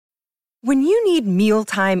When you need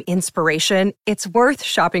mealtime inspiration, it's worth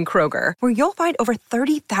shopping Kroger, where you'll find over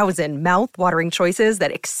 30,000 mouth-watering choices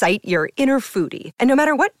that excite your inner foodie. And no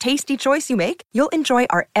matter what tasty choice you make, you'll enjoy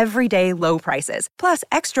our everyday low prices, plus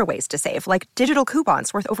extra ways to save, like digital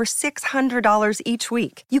coupons worth over $600 each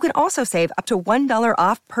week. You can also save up to $1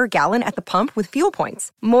 off per gallon at the pump with fuel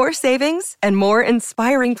points. More savings and more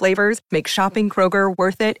inspiring flavors make shopping Kroger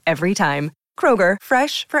worth it every time. Kroger,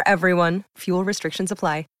 fresh for everyone. Fuel restrictions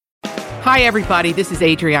apply. Hi, everybody. This is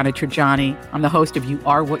Adriana Trajani. I'm the host of You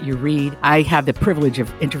Are What You Read. I have the privilege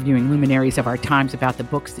of interviewing luminaries of our times about the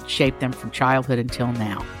books that shaped them from childhood until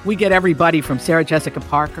now. We get everybody from Sarah Jessica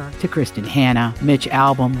Parker to Kristen Hanna, Mitch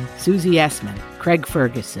Albom, Susie Essman, Craig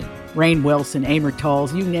Ferguson, Rainn Wilson, Amor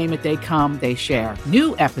Tolls, you name it, they come, they share.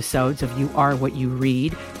 New episodes of You Are What You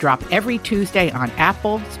Read drop every Tuesday on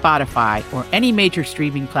Apple, Spotify, or any major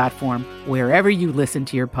streaming platform wherever you listen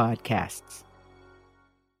to your podcasts.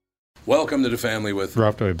 Welcome to the family with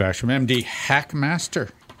Ralph W. Basham, MD, Hackmaster.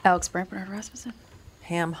 Alex Brant Rasmussen.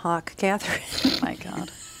 Ham Hock Catherine. Oh my God.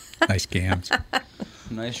 Nice gams.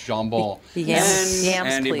 Nice jambon. Yams,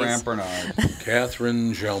 Andy please. Brant Bernard.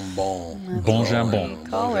 Catherine Jambon. Bon jambon.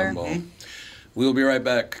 Call her. We'll be right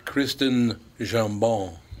back. Kristen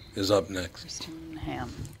Jambon is up next. Kristen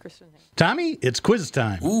Ham. Tommy, it's quiz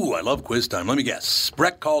time. Ooh, I love quiz time. Let me guess.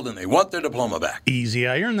 Breck called and they want their diploma back. Easy.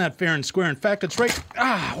 I earned that fair and square. In fact, it's right.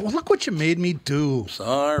 Well, look what you made me do.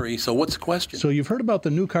 Sorry. So what's the question? So you've heard about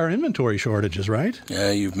the new car inventory shortages, right?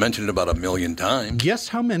 Yeah, you've mentioned it about 1,000,000 times. Guess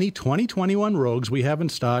how many 2021 Rogues we have in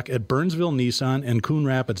stock at Burnsville Nissan and Coon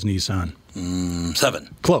Rapids Nissan? 7.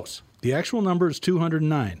 Close. The actual number is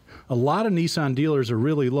 209. A lot of Nissan dealers are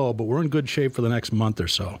really low, but we're in good shape for the next month or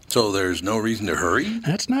so. So there's no reason to hurry?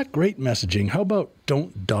 That's not great messaging. How about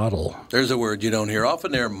don't dawdle? There's a word you don't hear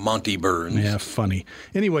often there, Monty Burns. Yeah, funny.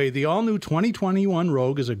 Anyway, the all-new 2021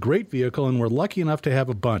 Rogue is a great vehicle, and we're lucky enough to have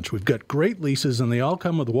a bunch. We've got great leases, and they all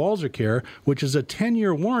come with Walser Care, which is a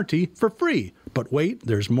 10-year warranty for free. But wait,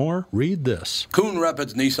 there's more. Read this. Coon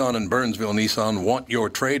Rapids Nissan and Burnsville Nissan want your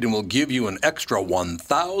trade and will give you an extra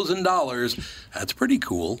 $1,000. That's pretty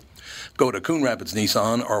cool. Go to Coon Rapids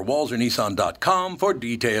Nissan or WalserNissan.com for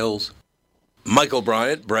details. Michael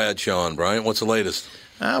Bryant, Bradshaw and Bryant, what's the latest?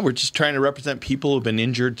 We're just trying to represent people who've been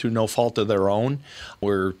injured through no fault of their own.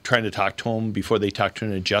 We're trying to talk to them before they talk to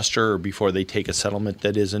an adjuster or before they take a settlement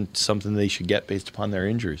that isn't something they should get based upon their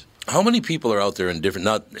injuries. How many people are out there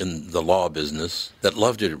not in the law business, that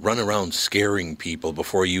love to run around scaring people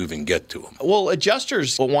before you even get to them? Well,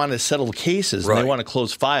 adjusters want to settle cases and they want to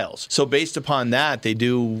close files. So based upon that, they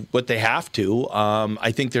do what they have to.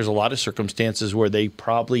 I think there's a lot of circumstances where they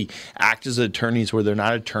probably act as attorneys where they're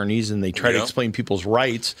not attorneys and they try to explain people's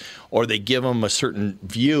rights, or they give them a certain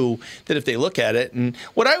view that if they look at it. And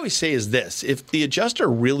what I always say is this: if the adjuster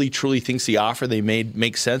really truly thinks the offer they made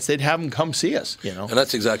makes sense, they'd have them come see us. And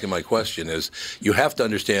that's exactly my question is, you have to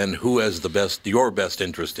understand who has your best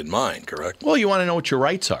interest in mind, correct? Well, you want to know what your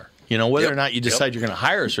rights are. Whether or not you decide you're going to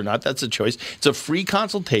hire us or not, that's a choice. It's a free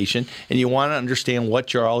consultation, and you want to understand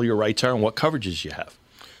what all your rights are and what coverages you have.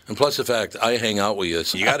 And plus the fact I hang out with you,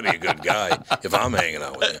 so you got to be a good guy if I'm hanging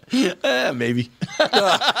out with you. Maybe.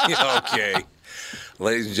 Okay.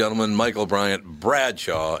 Ladies and gentlemen, Michael Bryant,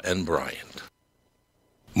 Bradshaw and Bryant.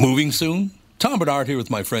 Moving soon? Tom Bernard here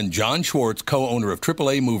with my friend John Schwartz, co-owner of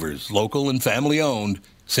AAA Movers, local and family-owned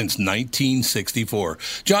since 1964.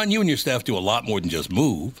 John, you and your staff do a lot more than just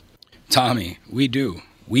move. Tommy, we do.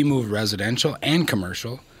 We move residential and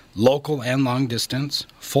commercial, local and long distance.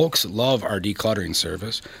 Folks love our decluttering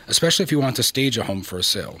service, especially if you want to stage a home for a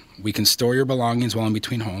sale. We can store your belongings while in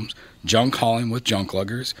between homes, junk hauling with junk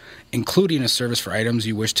luggers, including a service for items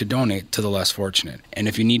you wish to donate to the less fortunate. And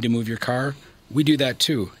if you need to move your car, we do that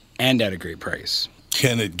too, and at a great price.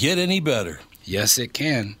 Can it get any better? Yes, it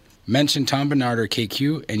can. Mention Tom Bernard or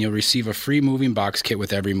KQ, and you'll receive a free moving box kit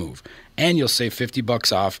with every move. And you'll save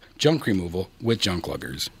 $50 off junk removal with junk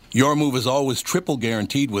luggers. Your move is always triple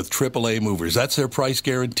guaranteed with AAA Movers. That's their price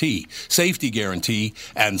guarantee, safety guarantee,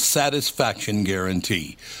 and satisfaction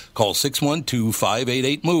guarantee. Call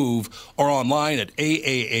 612-588-MOVE or online at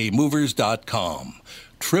aaamovers.com.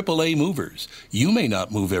 AAA Movers. You may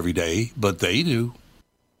not move every day, but they do.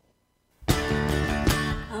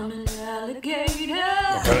 I'm an alligator.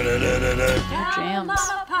 Jams.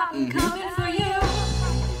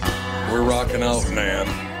 We're rocking out, man.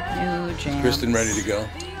 New jams. Kristen ready to go?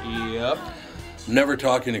 Yep. Never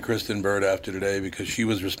talking to Kristen Bird after today because she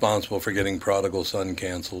was responsible for getting Prodigal Son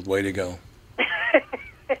canceled. Way to go.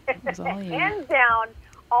 It's all you. Hands down,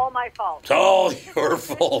 all my fault. It's all your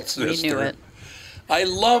fault, sister. We knew it. I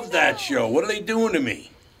love that show. What are they doing to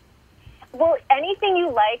me? Well, anything you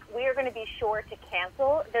like, we are going to be sure to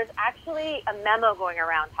cancel. There's actually a memo going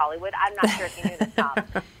around Hollywood. I'm not sure if you knew this, Tom.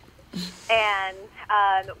 And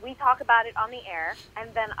we talk about it on the air,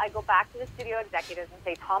 and then I go back to the studio executives and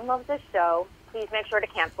say, Tom loves this show. Please make sure to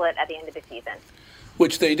cancel it at the end of the season.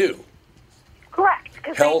 Which they do. Correct,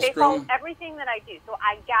 because they follow Hellstrom. everything that I do. So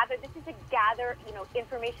I gather, this is a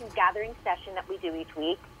information gathering session that we do each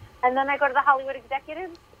week. And then I go to the Hollywood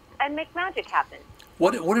executives and make magic happen.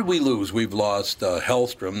 What did we lose? We've lost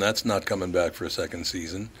Hellstrom. That's not coming back for a second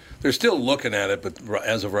season. They're still looking at it, but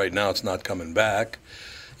as of right now, it's not coming back.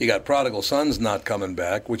 You got Prodigal Son's not coming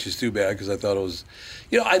back, which is too bad because I thought it was...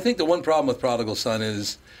 I think the one problem with Prodigal Son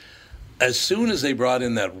is as soon as they brought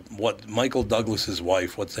in Michael Douglas's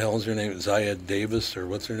wife, what the hell is her name? Zaya Davis, or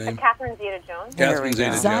what's her name? Catherine Zeta-Jones. Catherine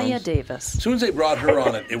Zeta-Jones. Zaya Davis. As soon as they brought her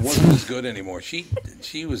on it wasn't as good anymore. She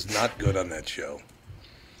was not good on that show.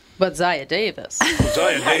 But Zaya Davis.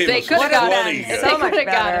 Zaya Davis. They could have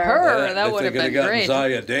got her. Yeah, that would have been great.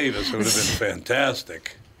 Zaya Davis. It would have been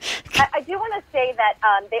fantastic. I do want to say that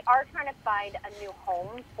they are trying to find a new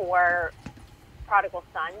home for Prodigal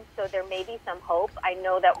Son, so there may be some hope. I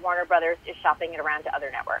know that Warner Brothers is shopping it around to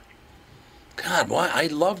other networks. God, why? I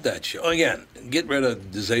love that show. Again, get rid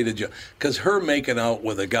of Zeta Jones, because her making out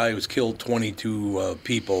with a guy who's killed 22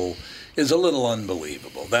 people is a little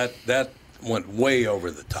unbelievable. That went way over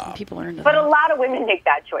the top. People are into But a lot of women make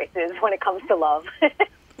bad choices when it comes to love.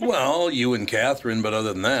 Well, you and Catherine, but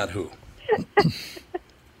other than that, who?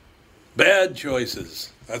 Bad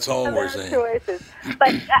choices. That's all we're saying. Choices.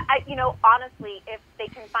 But, honestly, if they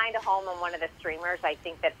can find a home on one of the streamers, I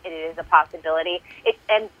think that it is a possibility.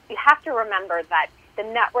 And you have to remember that the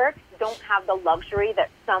networks don't have the luxury that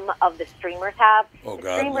some of the streamers have. Oh, the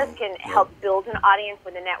God, streamers no. can help build an audience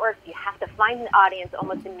with the networks. You have to find an audience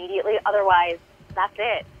almost immediately. Otherwise, that's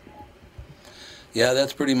it. Yeah,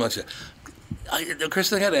 that's pretty much it.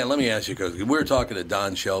 Chris, let me ask you, because we were talking to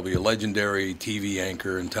Don Shelby, a legendary TV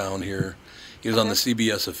anchor in town here. He was on the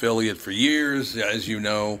CBS affiliate for years, as you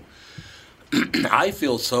know. I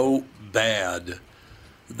feel so bad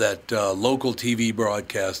that local TV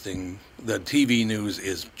broadcasting, the TV news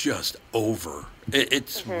is just over.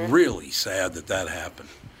 It's really sad that happened.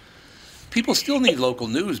 People still need local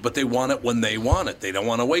news, but they want it when they want it. They don't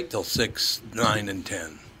want to wait till 6, 9, and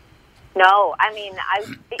 10. No, I mean,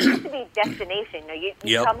 it used to be destination.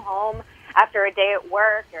 You come home after a day at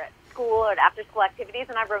work or at school or at after-school activities,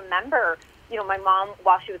 and I remember, my mom,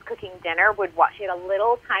 while she was cooking dinner, would watch. She had a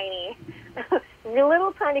little tiny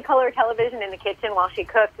color television in the kitchen while she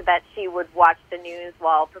cooked that she would watch the news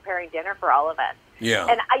while preparing dinner for all of us. Yeah.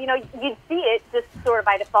 And, you'd see it just sort of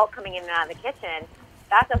by default coming in and out of the kitchen.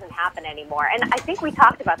 That doesn't happen anymore. And I think we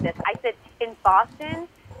talked about this. I said, in Boston,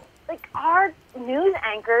 our news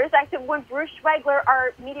anchors, I said, when Bruce Schwegler,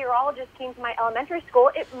 our meteorologist, came to my elementary school,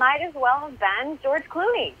 it might as well have been George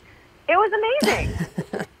Clooney. It was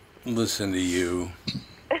amazing. Listen to you.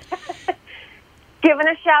 Giving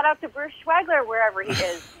a shout-out to Bruce Schwegler wherever he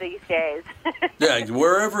is these days. Yeah,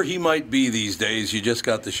 wherever he might be these days, you just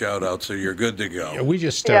got the shout-out, so you're good to go. Yeah, we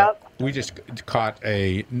just caught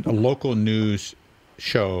a local news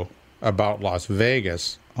show about Las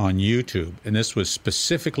Vegas on YouTube, and this was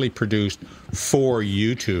specifically produced for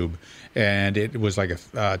YouTube, and it was like a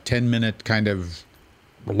 10-minute kind of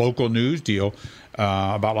local news deal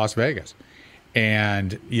about Las Vegas.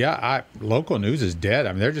 And local news is dead.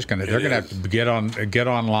 I mean, they're gonna have to get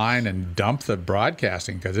online and dump the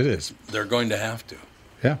broadcasting because it is. They're going to have to.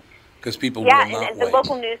 Yeah. Because people will not and the wait.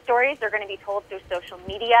 local news stories are going to be told through social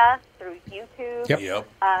media, through YouTube,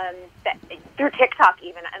 through TikTok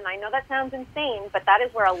even. And I know that sounds insane, but that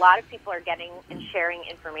is where a lot of people are getting and sharing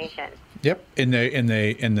information. Yep. In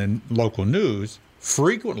the local news,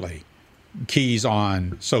 frequently keys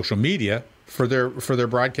on social media for their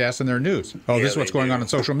broadcast and their news. Oh, this is what's going on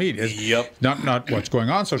social media. Yep. Not what's going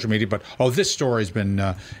on social media, but this story's been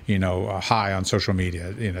high on social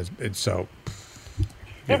media. It's so.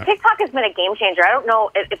 TikTok has been a game changer. I don't know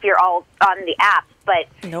if you're all on the app, but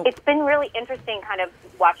It's been really interesting kind of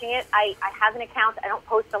watching it. I have an account. I don't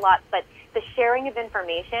post a lot, but the sharing of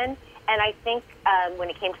information, and I think when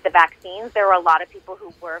it came to the vaccines, there were a lot of people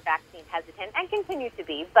who were vaccine hesitant and continue to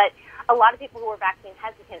be, but a lot of people who were vaccine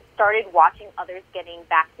hesitant started watching others getting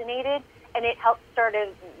vaccinated, and it helped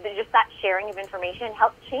just that sharing of information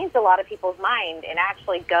helped change a lot of people's mind and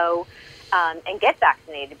actually go and get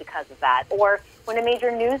vaccinated because of that. Or when a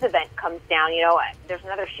major news event comes down, there's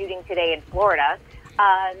another shooting today in Florida.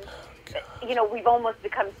 We've almost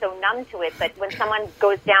become so numb to it, but when someone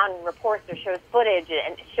goes down and reports or shows footage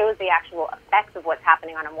and shows the actual effects of what's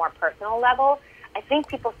happening on a more personal level, I think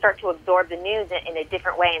people start to absorb the news in a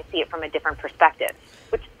different way and see it from a different perspective,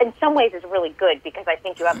 which in some ways is really good because I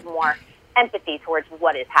think you have more empathy towards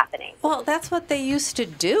what is happening. Well, that's what they used to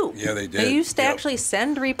do. Yeah, they did. They used to actually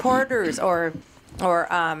send reporters or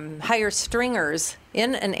hire stringers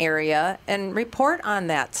in an area and report on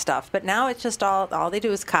that stuff. But now it's just all they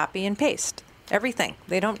do is copy and paste everything.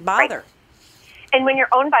 They don't bother. Right. And when you're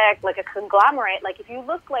owned by like a conglomerate, like if you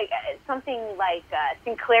look like something like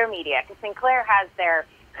Sinclair Media, because Sinclair has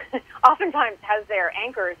oftentimes has their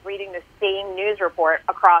anchors reading the same news report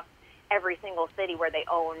across every single city where they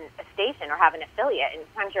own a station or have an affiliate. And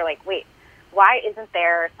sometimes you're like, wait, why isn't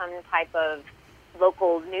there some type of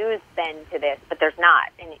local news bend to this? But there's not.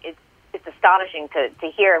 And it's astonishing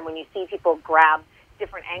to hear. And when you see people grab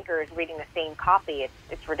different anchors reading the same copy,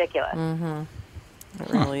 it's ridiculous. Mm-hmm. It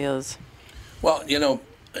really is. Well,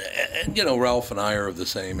 Ralph and I are of the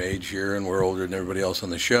same age here, and we're older than everybody else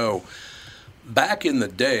on the show. Back in the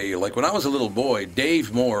day, like when I was a little boy,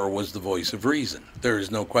 Dave Moore was the voice of reason. There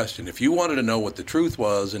is no question. If you wanted to know what the truth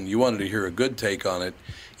was and you wanted to hear a good take on it,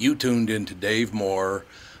 you tuned into Dave Moore,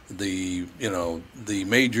 the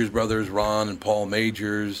Majors brothers, Ron and Paul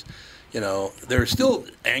Majors. There are still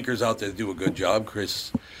anchors out there that do a good job.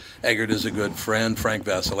 Chris Eggert is a good friend. Frank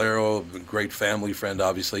Vassalero, a great family friend,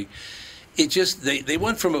 obviously. It just, they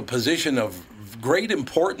went from a position of great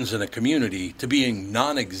importance in a community to being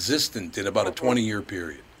non-existent in about a 20-year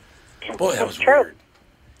period. Boy, that was weird.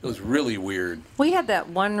 It was really weird. We had that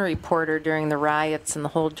one reporter during the riots and the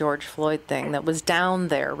whole George Floyd thing that was down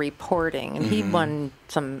there reporting, and he won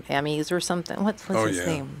some Emmys or something. What's his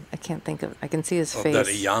name? I can't think of. I can see his face. That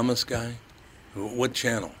Iyamas guy? What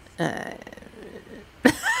channel?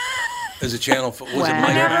 Is it channel? Was it Mike?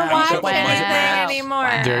 I never watched anything anymore.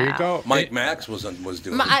 There you go. Mike Max was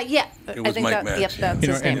doing it. Yeah, it was Mike Max. Yep, that's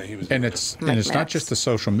his name. And it's not just the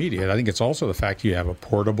social media. I think it's also the fact you have a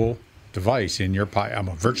portable device in your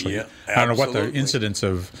virtually. Yeah, I don't know what the incidence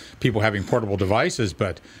of people having portable devices,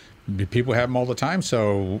 but people have them all the time.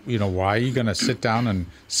 So why are you going to sit down and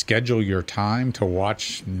schedule your time to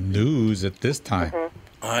watch news at this time? Mm-hmm.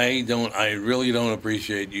 I really don't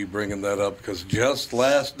appreciate you bringing that up, because just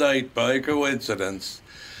last night, by coincidence,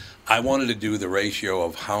 I wanted to do the ratio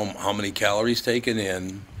of how many calories taken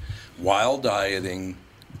in while dieting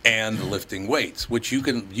and lifting weights, which you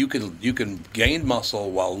can gain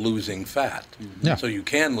muscle while losing fat. Yeah. So you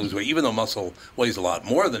can lose weight, even though muscle weighs a lot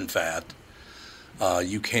more than fat.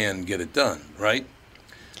 You can get it done, right?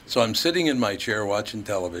 So I'm sitting in my chair watching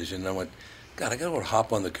television, and I went, God, I got to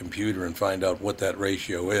hop on the computer and find out what that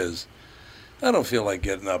ratio is. I don't feel like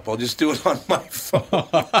getting up. I'll just do it on my phone.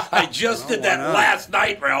 I just did that last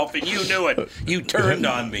night, Ralph, and you knew it. You turned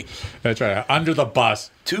on me. That's right. Under the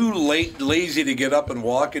bus. Too lazy to get up and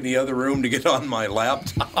walk in the other room to get on my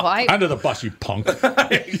laptop. Well, Under the bus, you punk.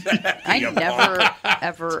 Exactly. I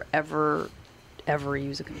never, ever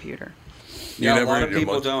use a computer. Yeah, a lot of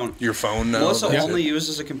people don't. Your phone now? Melissa only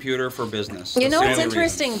uses a computer for business. You know what's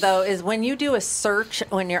interesting, though, is when you do a search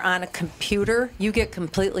when you're on a computer, you get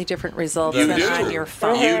completely different results than on your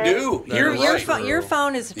phone. You do. Your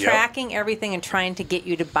phone is tracking everything and trying to get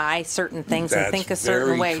you to buy certain things and think a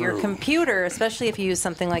certain way. True. Your computer, especially if you use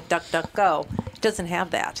something like DuckDuckGo, doesn't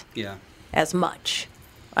have that as much,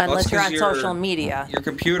 unless you're on social media. Your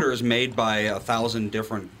computer is made by 1,000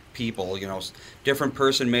 different people. Different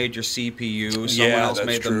person made your CPU, someone else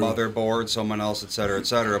made the motherboard, someone else, et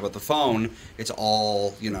cetera, but the phone, it's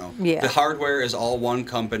all, the hardware is all one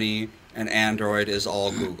company, and Android is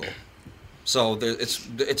all Google. So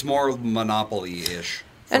it's more monopoly-ish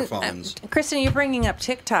for phones. Kristen, you're bringing up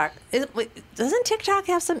TikTok. Doesn't TikTok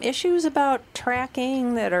have some issues about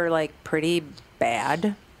tracking that are pretty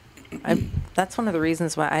bad? That's one of the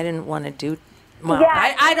reasons why I didn't want to do. Well,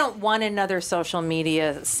 I don't want another social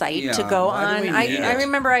media site to go on. I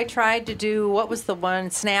remember I tried to do, what was the one,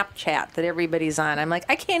 Snapchat that everybody's on. I'm like,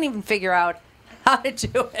 I can't even figure out how to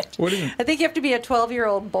do it. I think you have to be a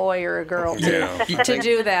 12-year-old boy or a girl to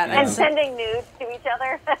do that. And sending nudes to each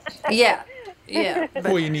other. Yeah.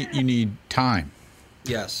 Well, you need time.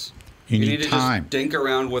 Yes. You need to time. Just dink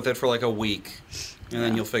around with it for a week. And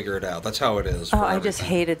then you'll figure it out. That's how it is. I just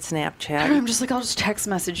hated Snapchat. I'm just like, I'll just text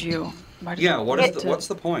message you. What's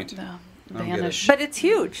the point? Vanish. But it's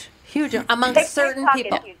huge among certain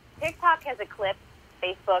people. TikTok has eclipsed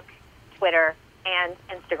Facebook, Twitter, and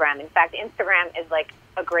Instagram. In fact, Instagram is like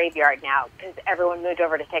a graveyard now because everyone moved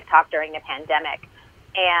over to TikTok during the pandemic.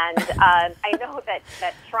 And I know that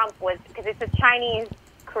Trump was, because it's a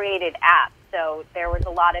Chinese-created app, so there was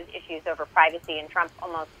a lot of issues over privacy, and Trump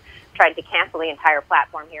almost tried to cancel the entire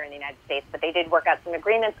platform here in the United States. But they did work out some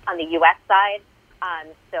agreements on the U.S. side.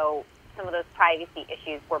 So some of those privacy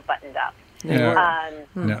issues were buttoned up. Yeah.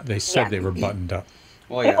 No, they said they were buttoned up.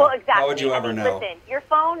 Well, yeah. Well, exactly. How would you ever know? Listen, your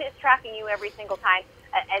phone is tracking you every single time.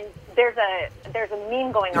 And there's a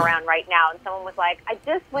meme going around right now, and someone was like, I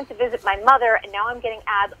just went to visit my mother, and now I'm getting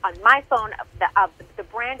ads on my phone of the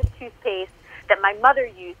brand of toothpaste that my mother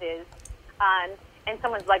uses. And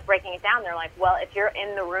someone's like breaking it down. They're like, well, if you're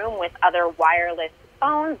in the room with other wireless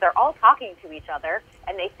phones, they're all talking to each other,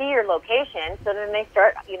 and they see your location, so then they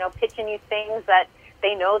start, pitching you things that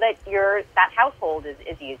they know that that household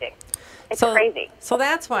is using. It's crazy. So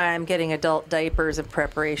that's why I'm getting adult diapers and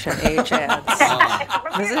preparation age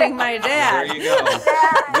ads. Visiting my dad. There you go.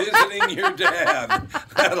 Visiting your dad.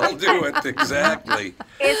 That'll do it, exactly.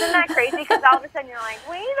 Isn't that crazy? Because all of a sudden you're like,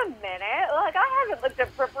 wait a minute. Like, I haven't looked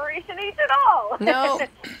at preparation age at all. No.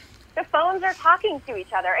 The phones are talking to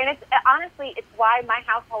each other. And honestly, it's why my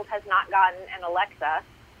household has not gotten an Alexa.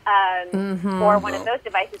 Or one of those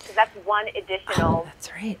devices, because that's one additional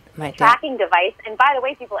tracking device. And by the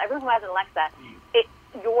way, people, everyone who has an Alexa,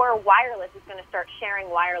 your wireless is going to start sharing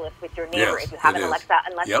wireless with your neighbor if you have an Alexa,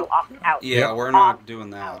 unless you opt out. Yeah, we're not doing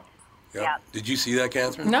that. Yep. Yeah. Did you see that,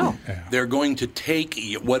 Catherine? No. They're going to take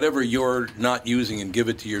whatever you're not using and give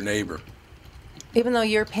it to your neighbor. Even though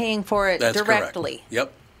you're paying for it directly. Correct.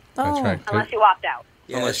 Yep. Oh. That's right. Unless you opt out.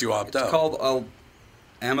 Yeah, unless you opt out. It's called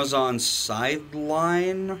Amazon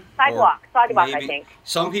Sideline? Sidewalk, I think.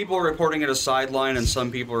 Some people are reporting it as Sideline, and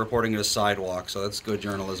some people are reporting it as Sidewalk, so that's good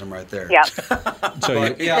journalism right there. Yeah.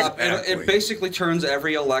 It basically turns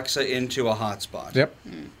every Alexa into a hotspot. Yep.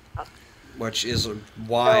 Which is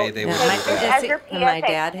why they would do that. As your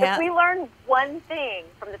PSA, if we learn one thing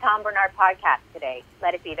from the Tom Bernard podcast today,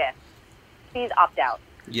 let it be this. Please opt out.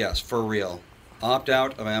 Yes, for real. Opt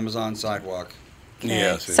out of Amazon Sidewalk. Okay.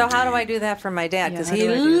 Yes. So how do I do that for my dad? Because he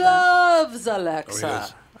loves Alexa. Oh,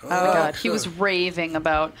 yes. Oh my God, he was raving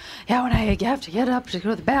about, when I have to get up to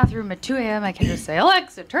go to the bathroom at 2 a.m., I can just say,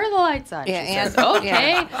 Alexa, turn the lights on. Yeah, says,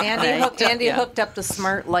 okay. Yeah. Andy hooked up the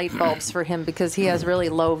smart light bulbs for him because he has really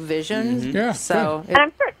low vision. Mm-hmm. Yeah. So and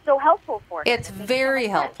I'm sure it's so helpful for him. It's very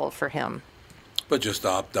helpful for him. But just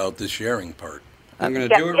opt out the sharing part. I'm going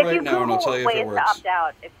to do it right now, and I'll tell you if it works. Ways to opt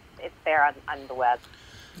out, it's there on the web.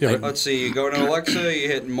 Yeah, Let's see. You go to Alexa, you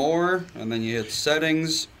hit More, and then you hit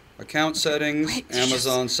Settings, Account Settings,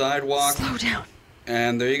 Amazon Sidewalk. Slow down.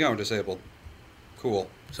 And there you go, disabled. Cool.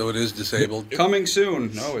 So it is disabled. Coming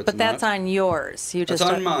soon. No, it's not. But that's on yours. That's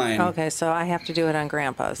on mine. Okay, so I have to do it on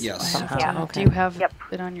Grandpa's. Yes. Somehow. Yeah. Okay. Do you have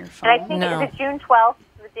it on your phone? And I think it's June 12th,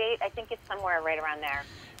 the date. I think it's somewhere right around there.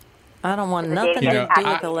 I don't want nothing to do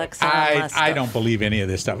with Alexa. I don't believe any of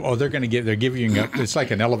this stuff. Oh, they're giving you it's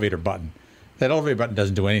like an elevator button. That elevator button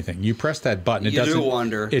doesn't do anything. You press that button, it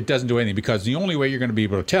doesn't do anything, because the only way you're going to be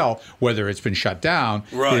able to tell whether it's been shut down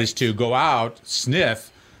is to go out,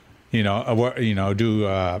 sniff, do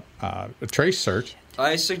a trace search.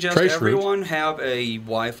 I suggest everyone have a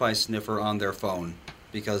Wi-Fi sniffer on their phone,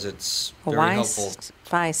 because it's very helpful.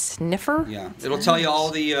 Wi-Fi sniffer? Yeah, it'll tell you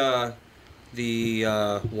all the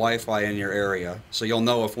Wi-Fi in your area, so you'll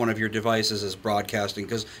know if one of your devices is broadcasting,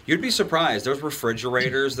 because you'd be surprised. There's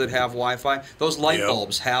refrigerators that have Wi-Fi. Those light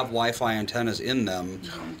bulbs have Wi-Fi antennas in them,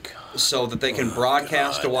 so that they can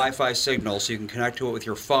broadcast a Wi-Fi signal, so you can connect to it with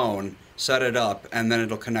your phone, set it up, and then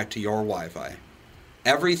it'll connect to your Wi-Fi.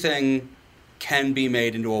 Everything can be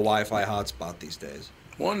made into a Wi-Fi hotspot these days.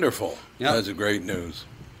 Wonderful. Yep. That's great news.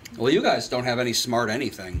 Well, you guys don't have any smart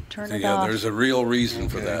anything. Turn it off. There's a real reason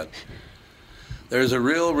for that. There's a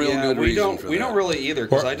real good reason for that. We don't really either,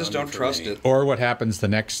 because I just don't trust it. Or what happens the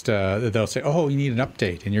next, they'll say, oh, you need an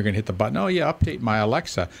update, and you're going to hit the button. Oh, yeah, update my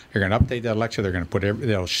Alexa. You're going to update the Alexa. They're going to put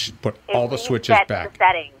they'll put all the switches back. The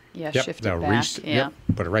settings. Yeah, yep, shift it they'll back.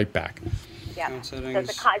 put it right back. Yeah, so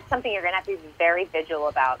it's something you're going to have to be very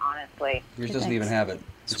vigilant about, honestly. Yours doesn't even have it.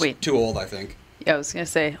 Sweet. It's too old, I think. Yeah, I was going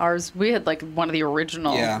to say, ours, we had like one of the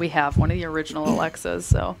original, we have one of the original Alexas,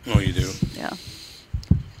 so. Oh, you do? Yeah.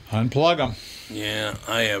 Unplug them. Yeah,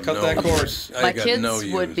 I have Cut that cord. My kids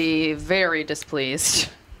would be very displeased.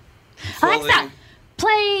 Alexa,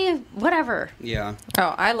 play whatever. Yeah.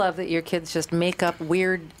 Oh, I love that your kids just make up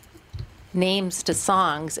weird names to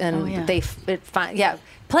songs, and play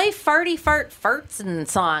Farty Fart Fartsin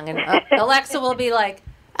song, and Alexa will be like,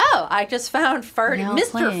 oh, I just found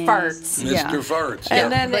Mr. Farts. Mr. Farts. And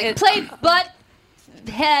then play butt,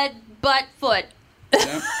 head, butt, foot.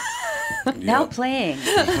 Yeah. Now playing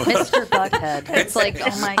Mr. Butthead. It's like,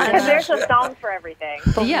 oh my gosh. There's a song for everything.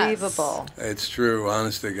 Believable. It's true,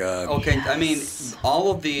 honest to God. Okay, I mean,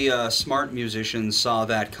 all of the smart musicians saw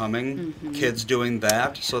that coming, kids doing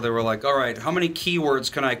that, so they were like, all right, how many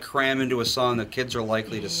keywords can I cram into a song that kids are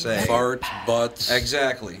likely to say? Fart, butts.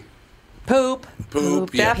 Exactly. Poop. Yeah.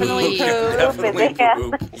 Definitely poop. Definitely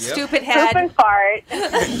poop. Yep. Stupid head. Poop and fart.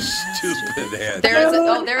 Stupid head.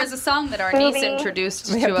 There is a song that our niece introduced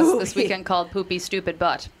to us this weekend called "Poopy Stupid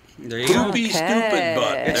Butt." There you go. Poopy stupid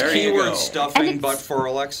butt. It's There you keyword go. stuffing, but for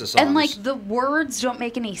Alexa songs. And like the words don't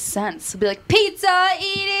make any sense. It'll be like pizza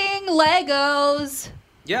eating Legos.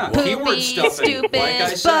 Yeah, Poopy, keyword stuffing. stupid, Like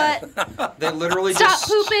I said, they literally Stop just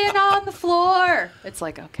pooping on the floor. It's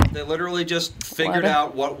like, okay. They literally just figured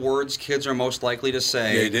out what words kids are most likely to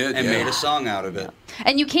say They did, and yeah. made a song out of it.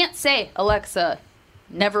 And you can't say, Alexa,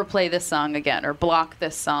 never play this song again or block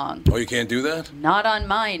this song. Oh, you can't do that? Not on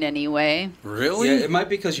mine anyway. Really? Yeah, it might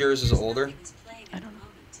be because yours is older. I don't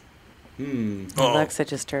know. Oh. Alexa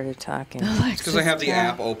just started talking. It's because I have the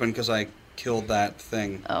app open because I killed that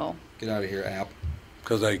thing. Oh. Get out of here, app.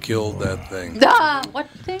 Because I killed that thing. Ah, what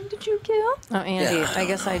thing did you kill? Oh, Andy, Yeah. I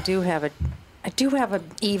guess I do have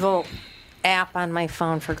an evil app on my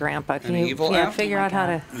phone for Grandpa. Can An you evil app? figure out how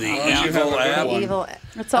to The you evil have a app. good one. evil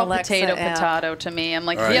It's all Alexa potato app. to me. I'm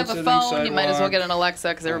like, All if you right. have a Sitting phone, you might as well sidewalk. get an Alexa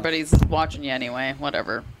because everybody's watching you anyway.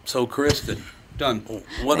 Whatever. So, Kristen, Done.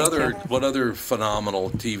 what Thank other phenomenal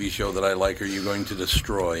TV show that I like are you going to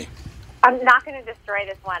destroy? I'm not going to destroy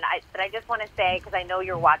this one, but I just want to say, because I know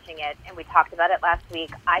you're watching it, and we talked about it last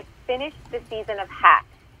week, I finished the season of Hacks.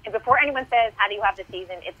 And before anyone says, how do you have the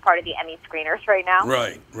season, it's part of the Emmy screeners right now.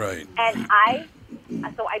 Right. And I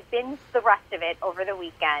binged the rest of it over the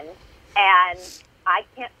weekend, and I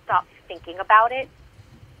can't stop thinking about it.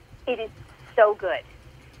 It is so good.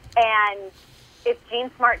 And if Jean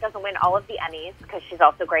Smart doesn't win all of the Emmys, because she's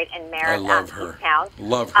also great, and I Maris love her. Town,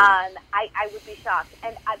 Love her. I would be shocked.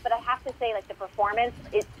 But I have to say, like, the performance,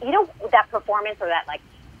 that performance or that, like,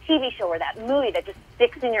 TV show or that movie that just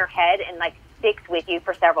sticks in your head and, like, sticks with you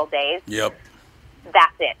for several days. Yep.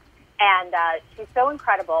 That's it. And she's so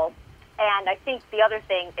incredible. And I think the other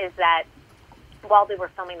thing is that while they were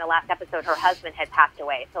filming the last episode, her husband had passed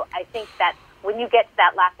away. So I think that when you get to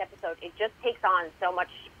that last episode, it just takes on so much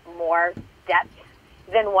more depth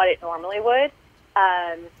than what it normally would.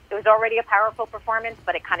 It was already a powerful performance,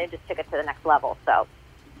 but it kind of just took it to the next level. So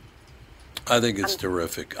I think it's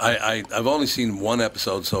terrific. I've only seen one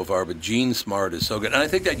episode so far, but Jean Smart is so good. And I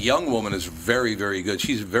think that young woman is very, very good.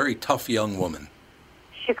 She's a very tough young woman.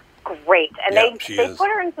 she's great. And Yeah, they she is. put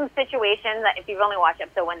her in some situations that, if you've only watched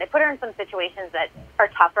episode 1, they put her in some situations that are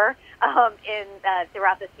tougher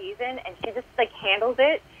throughout the season, and she just like handles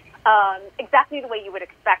it exactly the way you would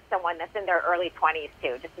expect someone that's in their early 20s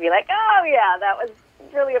to. Just to be like, oh yeah, that was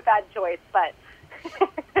really a bad choice, but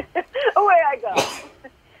away I go.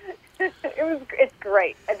 It's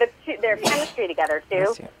great. Their chemistry together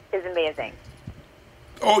too is amazing.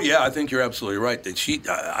 Oh yeah, I think you're absolutely right.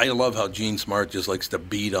 That I love how Jean Smart just likes to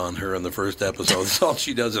beat on her in the first episode. That's all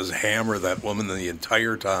she does is hammer that woman the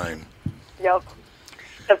entire time. Yep.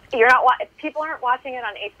 So if people aren't watching it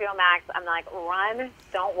on HBO Max, I'm like, run,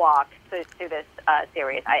 don't walk through this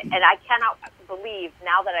series. I cannot believe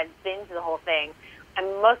now that I've binged the whole thing, I'm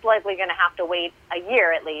most likely going to have to wait a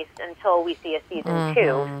year at least until we see a season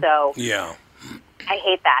 2. So yeah, I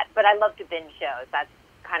hate that, but I love to binge shows. That's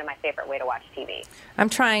kind of my favorite way to watch TV. I'm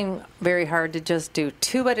trying very hard to just do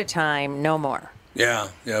 2 at a time, no more. yeah,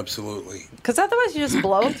 absolutely. Because otherwise you just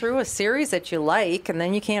blow through a series that you like, and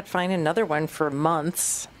then you can't find another one for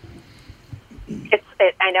months.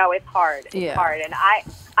 I know it's hard. It's Yeah. hard, and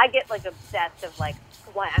I get like obsessed of like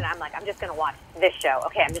one, and I'm like, I'm just going to watch this show.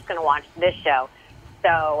 Okay, I'm just going to watch this show.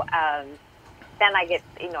 So then I get,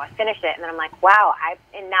 I finish it, and then I'm like, wow.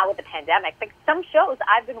 And now with the pandemic, like some shows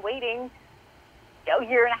I've been waiting a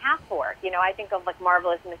year and a half for. I think of like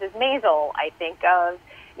Marvelous Mrs. Maisel. I think of,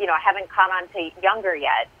 I haven't caught on to Younger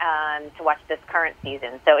yet to watch this current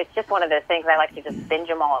season. So it's just one of those things I like to just binge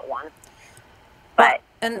them all at once. But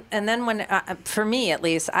and then when for me at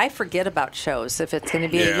least, I forget about shows if it's going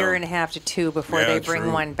to be a year and a half to 2 before they bring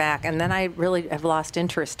true. one back, and then I really have lost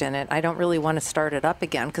interest in it. I don't really want to start it up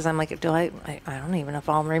again because I'm like, I don't even know if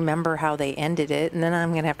I'll remember how they ended it, and then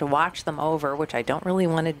I'm going to have to watch them over, which I don't really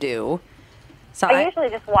want to do. So I usually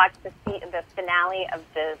just watch the finale of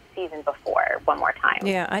the season before one more time.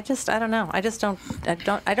 Yeah, I don't know. I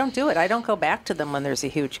don't do it. I don't go back to them when there's a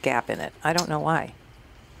huge gap in it. I don't know why.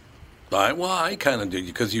 I kind of do,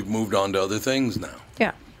 because you've moved on to other things now.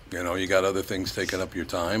 Yeah. You got other things taking up your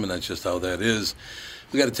time, and that's just how that is.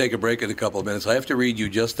 We got to take a break in a couple of minutes. I have to read you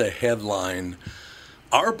just a headline.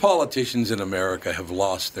 Our politicians in America have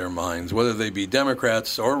lost their minds, whether they be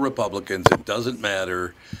Democrats or Republicans. It doesn't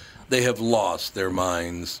matter. They have lost their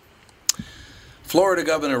minds. Florida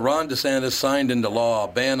Governor Ron DeSantis signed into law a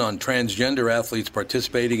ban on transgender athletes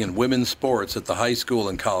participating in women's sports at the high school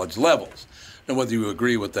and college levels. And whether you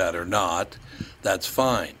agree with that or not, that's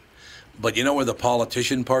fine. But you know where the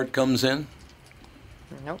politician part comes in?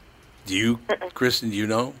 Nope. Do you, Kristen, do you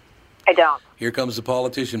know? I don't. Here comes the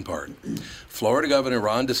politician part. Florida Governor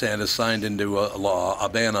Ron DeSantis signed into a law a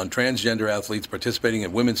ban on transgender athletes participating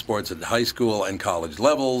in women's sports at high school and college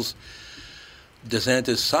levels.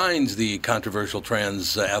 DeSantis signs the controversial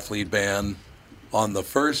trans athlete ban on the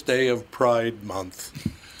first day of Pride Month.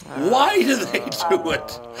 Why do they do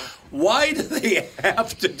it? Why do they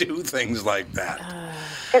have to do things like that?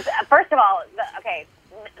 Because, first of all,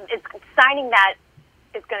 it's signing that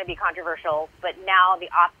is going to be controversial, but now the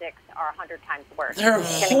optics are 100 times worse. They're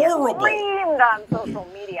it's horrible. Screamed on social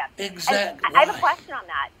media. Exactly. I have a question on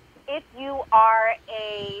that. If you are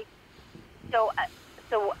a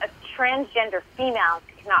transgender female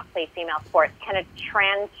cannot play female sports, can a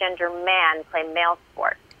transgender man play male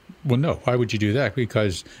sports? Well, no. Why would you do that?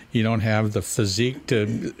 Because you don't have the physique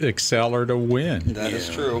to excel or to win. That is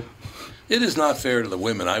true. It is not fair to the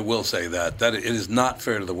women. I will say that it is not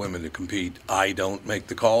fair to the women to compete. I don't make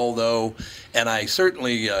the call, though. And I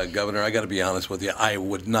certainly, Governor, I got to be honest with you, I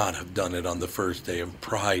would not have done it on the first day of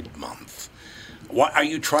Pride Month. Why are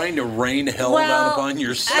you trying to rain hell down upon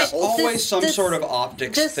yourself? Always some sort of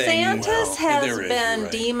optics thing. DeSantis has been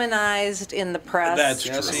demonized in the press. That's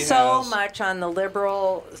true. So much on the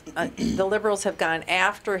liberal. The liberals have gone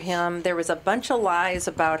after him. There was a bunch of lies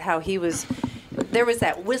about how he was. There was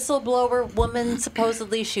that whistleblower woman,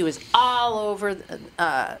 supposedly. She was all over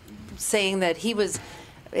saying that he was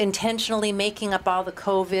intentionally making up all the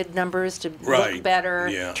COVID numbers to look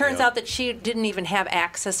better. Turns out that she didn't even have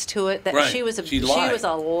access to it. That she was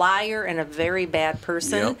a liar and a very bad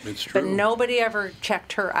person. Yep, it's true. But nobody ever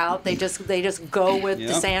checked her out. They just go with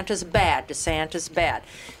DeSantis bad.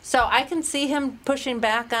 So I can see him pushing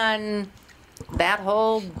back on that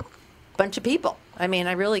whole bunch of people. I mean,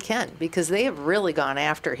 I really can, because they have really gone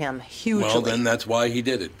after him hugely. Well, then that's why he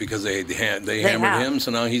did it, because they hammered him,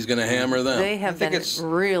 so now he's going to hammer them. They have been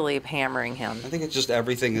really hammering him. I think it's just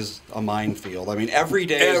everything is a minefield. I mean, every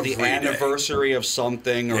day is the anniversary of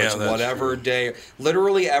something, or it's whatever day.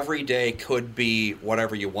 Literally every day could be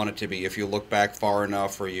whatever you want it to be if you look back far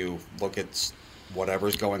enough or you look at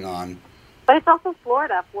whatever's going on. But it's also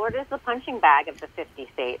Florida. Florida is the punching bag of the 50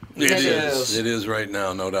 states. It is. It is right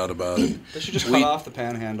now, no doubt about it. They should just cut off the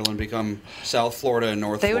panhandle and become South Florida and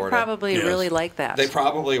North Florida. They would probably really like that. They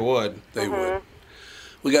probably would. They would.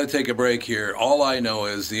 We got to take a break here. All I know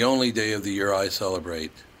is the only day of the year I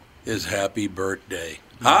celebrate is Happy Birthday.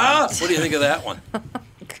 Huh? What do you think of that one?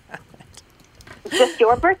 Just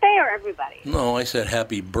your birthday or everybody? No, I said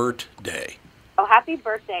Happy Birthday. Oh, happy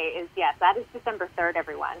birthday is, that is December 3rd,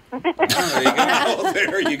 everyone.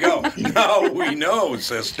 There you go. Now we know,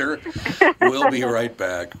 sister. We'll be right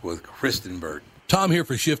back with Kristen Burt. Tom here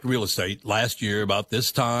for Shift Real Estate. Last year, about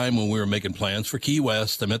this time, when we were making plans for Key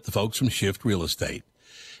West, I met the folks from Shift Real Estate.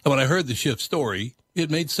 And when I heard the Shift story, it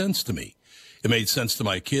made sense to me. It made sense to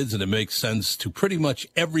my kids, and it makes sense to pretty much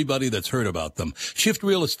everybody that's heard about them. Shift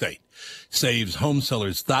Real Estate saves home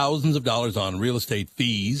sellers thousands of dollars on real estate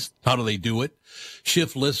fees. How do they do it?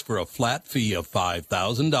 Shift lists for a flat fee of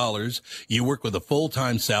 $5,000. You work with a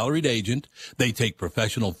full-time salaried agent. They take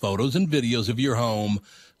professional photos and videos of your home,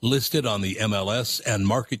 list it on the MLS, and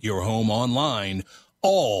market your home online,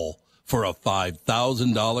 all for a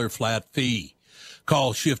 $5,000 flat fee.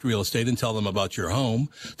 Call Shift Real Estate and tell them about your home.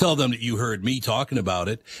 Tell them that you heard me talking about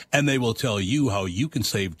it, and they will tell you how you can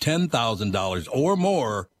save $10,000 or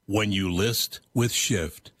more when you list with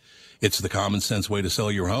Shift. It's the common sense way to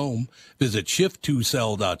sell your home. Visit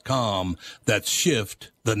shift2sell.com. That's shift,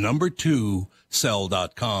 the number 2,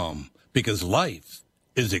 sell.com. Because life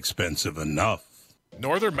is expensive enough.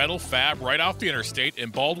 Northern Metal Fab, right off the interstate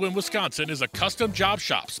in Baldwin, Wisconsin, is a custom job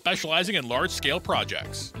shop specializing in large-scale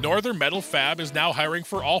projects. Northern Metal Fab is now hiring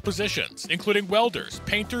for all positions, including welders,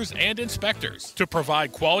 painters, and inspectors, to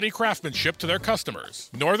provide quality craftsmanship to their customers.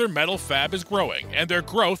 Northern Metal Fab is growing, and their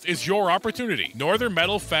growth is your opportunity. Northern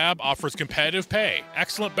Metal Fab offers competitive pay,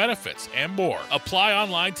 excellent benefits, and more. Apply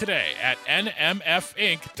online today at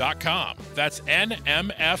nmfinc.com. That's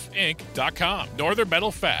nmfinc.com. Northern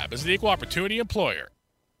Metal Fab is the equal opportunity employer.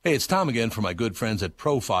 Hey, it's Tom again for my good friends at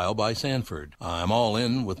Profile by Sanford. I'm all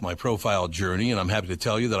in with my profile journey, and I'm happy to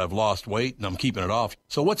tell you that I've lost weight and I'm keeping it off.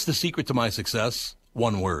 So what's the secret to my success?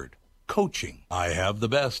 One word. Coaching. I have the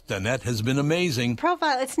best. Annette has been amazing.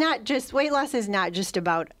 Profile, it's not just, weight loss is not just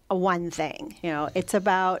about a one thing. It's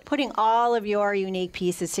about putting all of your unique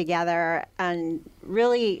pieces together and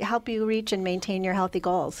really help you reach and maintain your healthy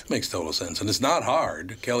goals. Makes total sense. And it's not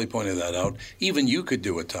hard. Kelly pointed that out. Even you could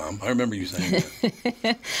do it, Tom. I remember you saying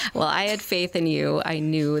that. Well, I had faith in you. I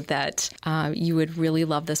knew that you would really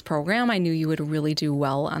love this program. I knew you would really do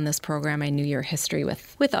well on this program. I knew your history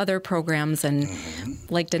with other programs. And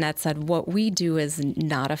like Danette said, what we do is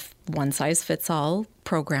not a one-size-fits-all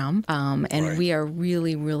program. And we are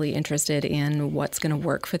really, really interested in what's going to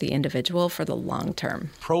work for the individual for the long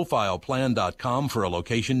term. Profileplan.com for a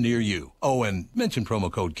location near you. Oh, and mention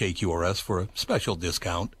promo code KQRS for a special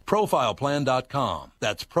discount. Profileplan.com.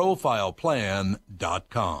 That's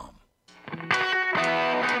profileplan.com.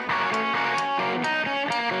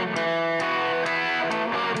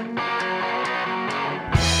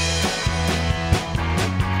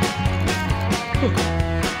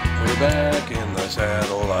 We're back in the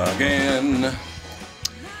saddle again.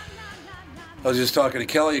 I was just talking to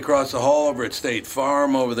Kelly across the hall over at State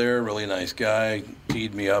Farm over there. Really nice guy.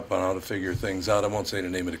 Teed me up on how to figure things out. I won't say the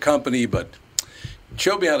name of the company, but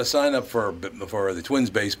showed me how to sign up for the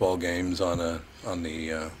Twins baseball games on the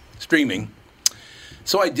streaming.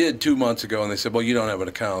 So I did 2 months ago, and they said, well, you don't have an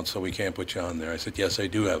account, so we can't put you on there. I said, yes, I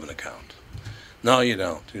do have an account. No, you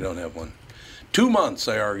don't. You don't have one. 2 months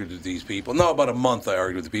I argued with these people. No, about a month I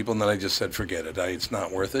argued with the people, and then I just said, forget it. It's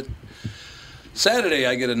not worth it. Saturday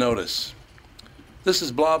I get a notice. This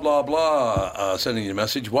is blah, blah, blah, sending you a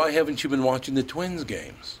message. Why haven't you been watching the Twins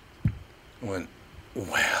games? I went,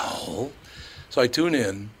 well. So I tune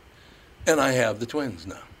in, and I have the Twins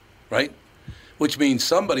now, right? Which means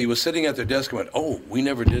somebody was sitting at their desk and went, oh, we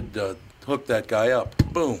never did hook that guy up.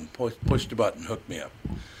 Boom, push the button, hook me up.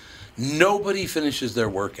 Nobody finishes their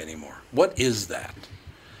work anymore. What is that?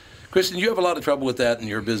 Kristen, you have a lot of trouble with that in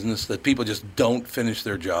your business, that people just don't finish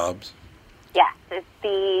their jobs? Yes, it's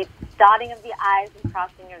the dotting of the I's and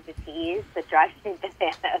crossing of the T's that drives me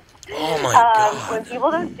bananas. Oh, my God. When people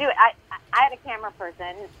don't do it, I had a camera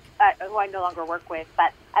person who I no longer work with,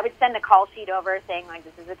 but I would send a call sheet over saying, like,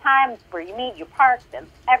 this is the time where you meet, you park,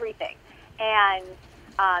 everything. And,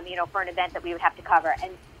 for an event that we would have to cover.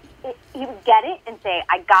 And he would get it and say,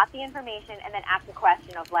 I got the information, and then ask a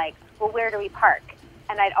question of, like, well, where do we park?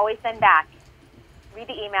 And I'd always send back, read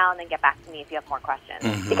the email, and then get back to me if you have more questions.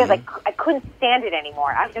 Mm-hmm. Because I couldn't stand it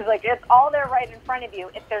anymore. I was like, it's all there right in front of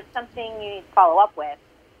you. If there's something you need to follow up with,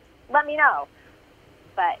 let me know.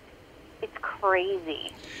 But it's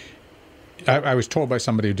crazy. I was told by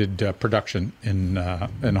somebody who did production in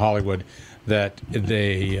Hollywood that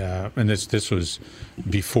they, and this was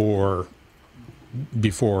before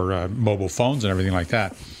mobile phones and everything like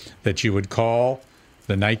that, that you would call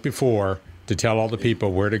the night before to tell all the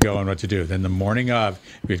people where to go and what to do. Then the morning of,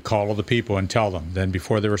 you'd call all the people and tell them. Then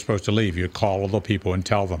before they were supposed to leave, you'd call all the people and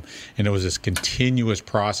tell them. And it was this continuous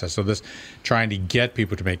process of this, trying to get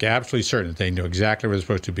people to make absolutely certain that they knew exactly where they're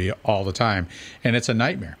supposed to be all the time. And it's a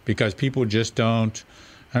nightmare because people just don't,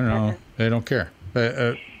 they don't care.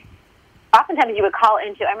 Oftentimes you would call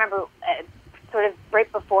into, I remember sort of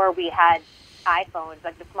right before we had iPhones,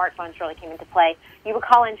 like the smartphones really came into play, you would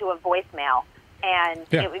call into a voicemail. And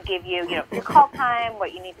it would give you, your call time,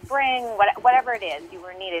 what you need to bring, whatever it is you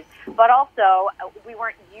were needed. But also, we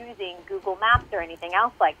weren't using Google Maps or anything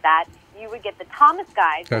else like that. You would get the Thomas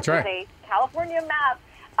Guide, which was a California map,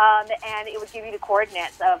 and it would give you the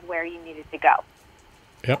coordinates of where you needed to go.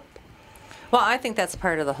 Yep. Well, I think that's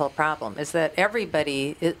part of the whole problem, is that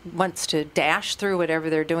everybody wants to dash through whatever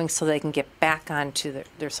they're doing so they can get back onto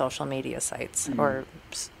their social media sites or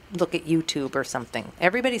look at YouTube or something.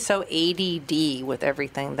 Everybody's so ADD with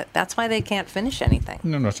everything that's why they can't finish anything.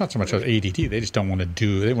 No, it's not so much as ADD. They just don't want to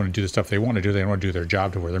do. They want to do the stuff they want to do. They don't want to do their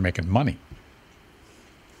job to where they're making money.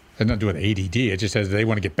 They're not doing ADD. It just says they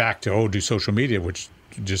want to get back to do social media, which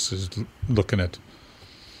just is looking at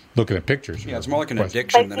pictures. Yeah, it's more like an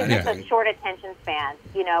addiction than anything. It's a short attention span.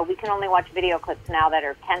 We can only watch video clips now that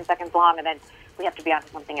are 10 seconds long, and then we have to be on to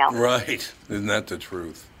something else. Right. Isn't that the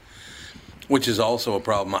truth? Which is also a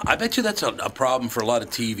problem. I bet you that's a problem for a lot of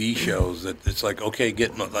TV shows, that it's like, okay,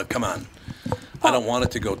 come on. I don't want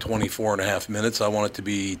it to go 24 and a half minutes. I want it to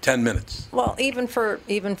be 10 minutes. Well, even for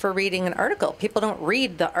reading an article, people don't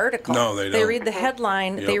read the article. No, they don't. They read the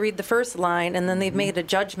headline, they read the first line, and then they've made a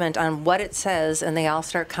judgment on what it says, and they all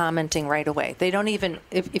start commenting right away. They don't even,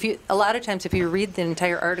 a lot of times if you read the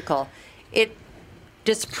entire article, it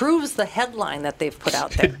disproves the headline that they've put out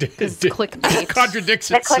there. Because clickbait. Contradicts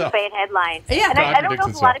The itself. clickbait headline. Yeah. And I don't know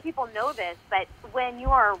if a lot of people know this, but when you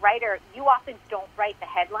are a writer, you often don't write the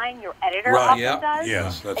headline. Your editor often does.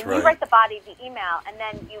 Yes, that's and right. you write the body of the email, and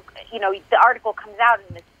then the article comes out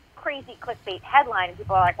in this crazy clickbait headline, and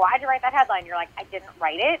people are like, why'd you write that headline? You're like, I didn't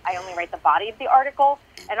write it. I only write the body of the article.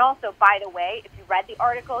 And also, by the way, if you read the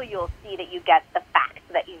article, you'll see that you get the facts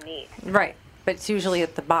that you need. Right. But it's usually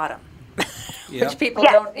at the bottom. Yep. Which people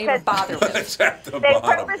don't even bother with. It's at the They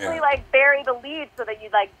bottom, purposely yeah. like bury the lead so that you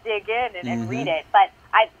like dig in and read it. But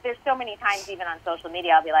there's so many times even on social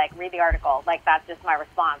media I'll be like, read the article. Like that's just my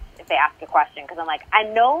response if they ask a question, because I'm like, I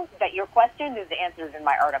know that your question is answered in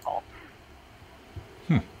my article.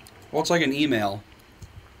 Well, it's like an email.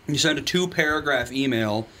 You send a 2-paragraph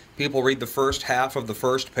email. People read the first half of the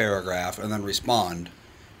first paragraph and then respond,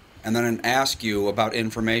 and then ask you about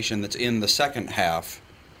information that's in the second half.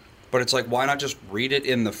 But it's like, why not just read it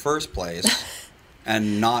in the first place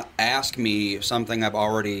and not ask me something I've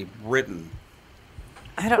already written?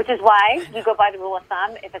 Which is why you go by the rule of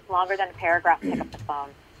thumb. If it's longer than a paragraph, pick up the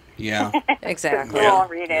phone. Yeah. Exactly. You won't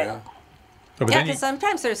read it. Yeah, because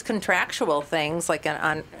sometimes there's contractual things like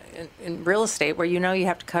in real estate where you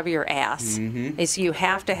have to cover your ass. Is you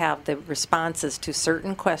have to have the responses to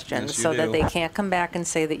certain questions so that they can't come back and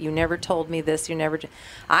say that you never told me this, you never.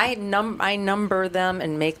 I number them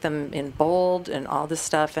and make them in bold and all this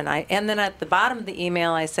stuff, and then at the bottom of the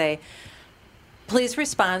email I say, please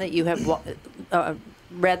respond that you have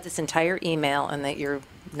read this entire email and that you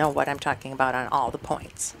know what I'm talking about on all the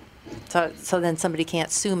points. So then somebody can't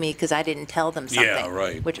sue me because I didn't tell them something. Yeah,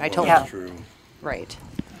 right. Which I Well, told that's them. true. Right.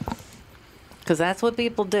 Because that's what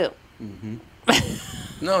people do.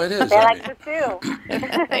 No, it is. They I like mean, to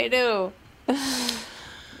sue. They do.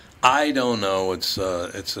 I don't know. It's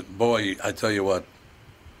boy. I tell you what.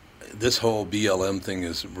 This whole BLM thing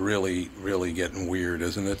is really, really getting weird,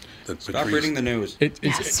 isn't it? Stop reading the news.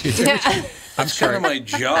 It's kind of my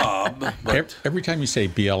job. But every time you say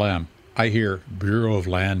BLM, I hear Bureau of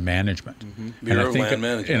Land Management. Bureau of Land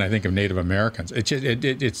Management. And I think of Native Americans. It's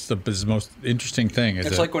the most interesting thing.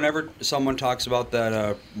 It's like whenever someone talks about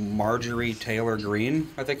that Marjorie Taylor Greene,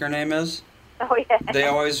 I think her name is. Oh, yeah. They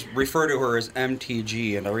always refer to her as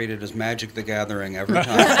MTG, and I read it as Magic the Gathering every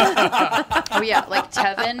time. Oh, yeah. Like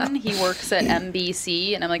Tevin, he works at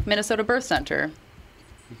MBC, and I'm like, Minnesota Birth Center.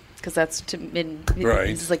 Because that's right.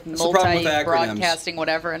 It's like That's the problem with multi-broadcasting,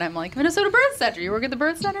 whatever. And I'm like, Minnesota Birth Center. You work at the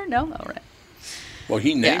birth center? No? All right. Well,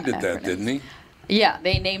 he named it that, didn't he? Yeah,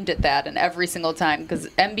 they named it that, and every single time. Because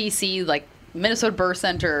NBC, like, Minnesota Birth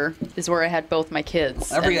Center is where I had both my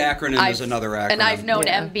kids. Every acronym is another acronym. And I've known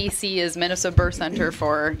MBC as Minnesota Birth Center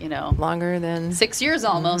for, longer than 6 years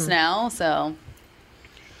almost now, so.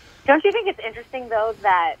 Don't you think it's interesting, though,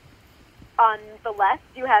 that on the left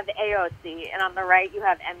you have AOC and on the right you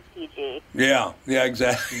have MTG? Yeah,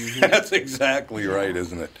 exactly. That's exactly right,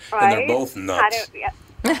 isn't it? Right? And they're both nuts.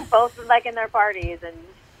 Both like in their parties and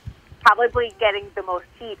probably getting the most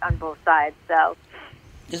heat on both sides. So.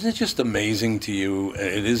 Isn't it just amazing to you?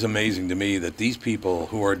 It is amazing to me that these people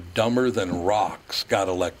who are dumber than rocks got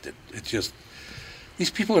elected. It's just, these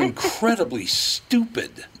people are incredibly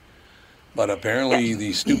stupid. But apparently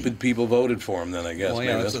these stupid people voted for him then, I guess. Well,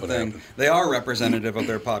 yeah, maybe that's what the thing. happened. They are representative of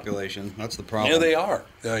their population. That's the problem. Yeah, they are.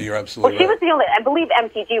 Yeah, you're absolutely Well, she right. was the only, I believe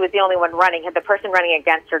MTG was the only one running. Had the person running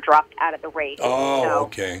against her dropped out of the race. Oh,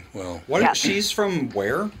 okay. Well, she's from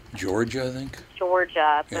where? Georgia, I think.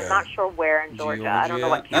 Georgia, but Yeah. I'm not sure where in Georgia. I don't know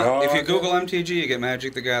what. No, if you Google MTG, you get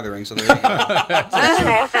Magic the Gathering. So there you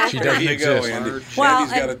go. She doesn't exist. Andy. Well,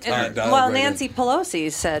 Andy's got it dialed right Nancy Pelosi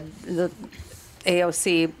said the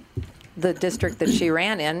AOC, the district that she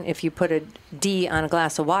ran in, if you put a D on a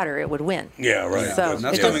glass of water, it would win. Yeah, right. So And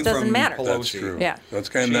that's it coming just doesn't from matter. Pelosi. That's true. Yeah. That's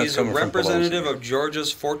She's a coming from representative Pelosi. of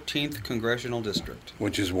Georgia's 14th congressional district.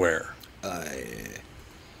 Which is where?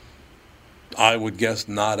 I would guess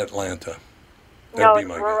not Atlanta. That'd No, be it's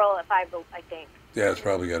my rural. If I think. Yeah, it's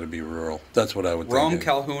probably got to be rural. That's what I would Rome, think.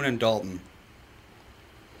 Calhoun, and Dalton.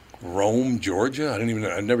 Rome, Georgia?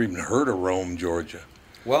 I've never even heard of Rome, Georgia.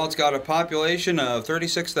 Well, it's got a population of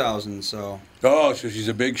 36,000, so. Oh, so she's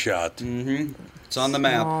a big shot. Mm-hmm. It's on the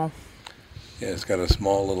map. Yeah, it's got a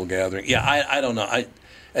small little gathering. Yeah, I don't know.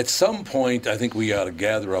 At some point, I think we got to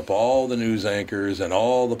gather up all the news anchors and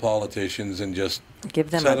all the politicians and just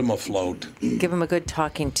Give them set them afloat. Give them a good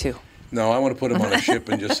talking to. No, I want to put them on a ship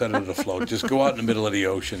and just set it afloat. Just go out in the middle of the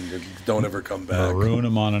ocean and don't ever come back. Maroon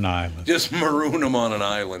them on an island. Just maroon them on an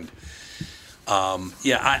island.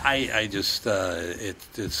 I just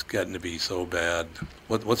it's gotten to be so bad.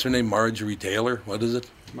 What's her name? Marjorie Taylor? What is it?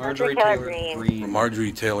 Marjorie Taylor Greene.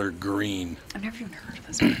 Marjorie Taylor Greene. I've never even heard of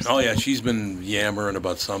this person. Oh yeah, she's been yammering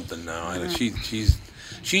about something now. She's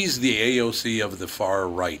the AOC of the far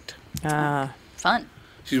right. Fun.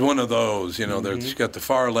 She's one of those, she's got the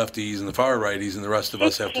far lefties and the far righties, and the rest of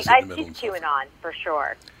us have to sit in the middle. She's QAnon for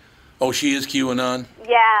sure. Oh, she is QAnon?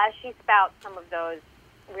 Yeah, she spouts some of those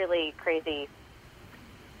really crazy.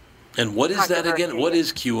 And what is that again? What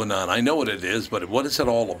is QAnon? I know what it is, but what is it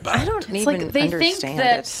all about? I don't It's even like they think understand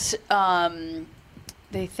that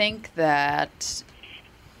they think that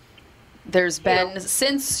there's been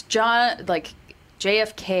since JFK,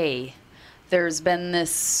 there's been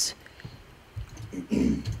this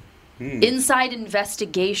inside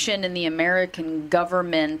investigation in the American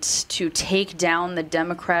government to take down the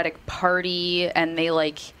Democratic Party, and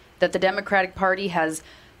that the Democratic Party has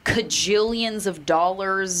cajillions of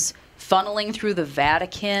dollars funneling through the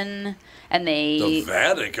Vatican, and the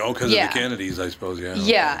Vatican, because of the Kennedys, I suppose.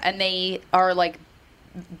 Yeah, and they are like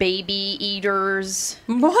baby eaters.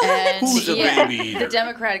 What? And, Who's a baby eater? The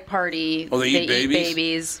Democratic Party. Oh, they eat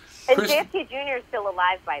babies. And JFK Jr. is still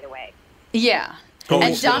alive, by the way. Yeah. Oh,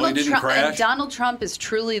 and so he didn't crash? Donald Trump is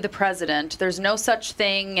truly the president. There's no such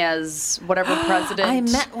thing as whatever president. I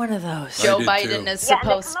met one of those. Joe Biden is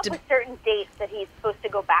supposed and they come to. up with certain dates that he's supposed to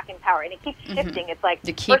go back in power, and it keeps shifting. It's like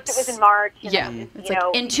It first keeps- it was in March. And Yeah, then, it's you like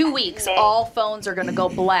know, in 2 weeks, May. all phones are going to go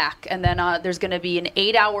black, and then there's going to be an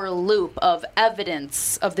 8-hour loop of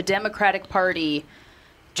evidence of the Democratic Party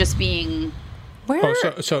just being. Where?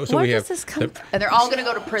 So where we does have this come from? And they're all going to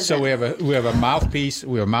go to prison. So we have a mouthpiece.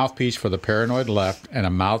 We have a mouthpiece for the paranoid left and a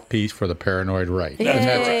mouthpiece for the paranoid right.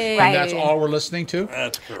 Yay. And that's all we're listening to.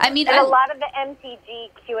 That's correct. I mean, And a lot of the MTG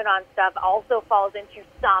QAnon stuff also falls into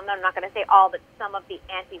some. I'm not going to say all, but some of the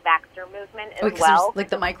anti-vaxxer movement as well. Like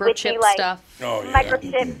the With microchip the, stuff. Oh, yeah.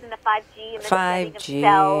 Microchips and the 5G and the 5G. defending of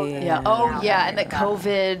cells. Yeah. Oh, yeah. And that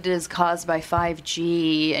COVID is caused by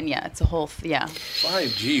 5G, and yeah, it's a whole.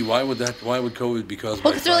 5G. Why would COVID be caused by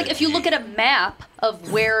Well, because they're like, if you look at a map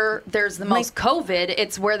of where there's the most COVID,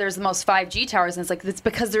 it's where there's the most 5G towers, and it's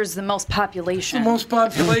because there's the most population. the most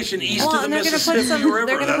population east of the and they're going to Mississippi put some. River.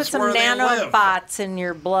 They're going to put That's some where they live. nanobots in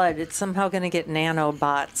your blood. It's somehow going to get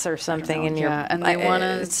nanobots or something in your. Yeah, and they want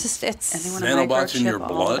to. It's just it's. Nanobots in your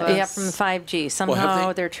blood? Yeah, from 5G.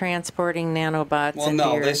 Somehow they're transporting nanobots. Well, into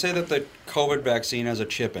no, your... they say that the COVID vaccine has a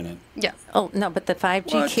chip in it. Yeah. Oh no, but the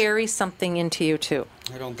 5G What? carries something into you too.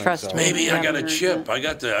 I don't think Trust so. me. Maybe I got a Haven't chip. I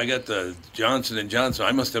got the Johnson & Johnson.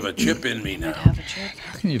 I must have a chip in me now. How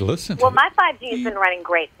can you listen to Well, my 5G has been running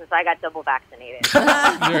great since I got double vaccinated.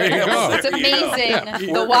 There you go. It's amazing. Yeah. The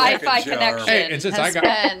Work like a Wi-Fi jar. connection. Hey, and since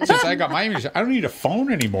has I got my image, I don't need a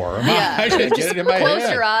phone anymore. Yeah, I just get it in my close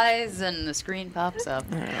head. your eyes and the screen pops up.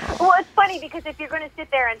 Well, it's funny because if you're going to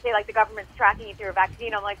sit there and say, like, the government's tracking you through a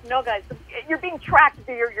vaccine, I'm like, no, guys, you're being tracked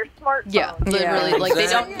through your smartphone. Yeah, literally. Like, they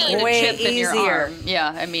don't need Way a chip in your easier. arm.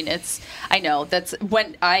 Yeah, I mean, I know. That's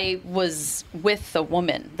when I was with the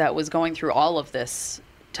woman that was going through all of this,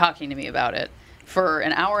 talking to me about it for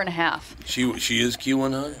an hour and a half. She is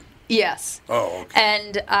QAnon? Yes. Oh, okay.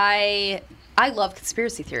 And I love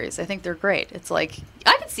conspiracy theories. I think they're great. It's like,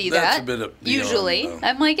 I can see That's that. a bit of beyond, usually. though.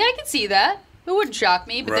 I'm like, I can see that. It wouldn't shock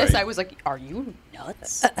me. But this, Right. I was like, are you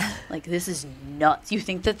nuts? Like, this is nuts. You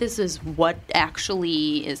think that this is what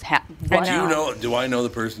actually is happening? Do I know the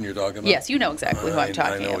person you're talking about? Yes, you know exactly who I'm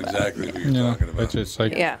talking I know about. exactly who you're talking about. It's just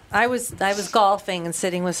like Yeah, I was golfing and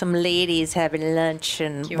sitting with some ladies having lunch,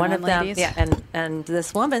 and QAnon one of them, ladies? yeah, and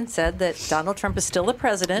this woman said that Donald Trump is still the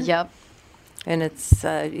president. Yep. And it's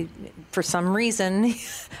for some reason,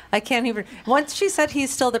 I can't even. Once she said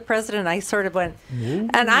he's still the president, I sort of went,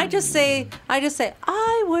 and I just say,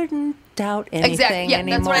 I wouldn't doubt anything Exactly. Yeah,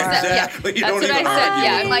 anymore. that's what I said. Exactly. Yeah, You that's don't what I even said. argue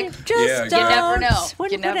Yeah, with I'm it. like, Just you don't. never know.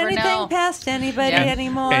 Wouldn't You put never anything know. past anybody Yeah.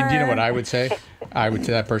 anymore. And do you know what I would say? I would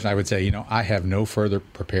to that person, I would say, I have no further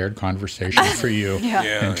prepared conversation for you, Yeah.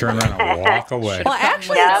 and turn around and walk away. Well,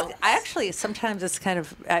 actually, Yeah. actually, sometimes it's kind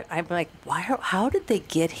of. I'm like, how did they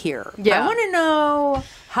get here? Yeah. I want to know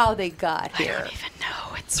how they got here. I don't even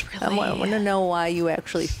know. It's I really. want to know why you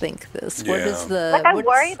actually think this. What Yeah. is the? Like, I what's-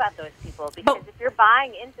 worry about those people because if you're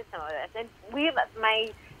buying into some of this, and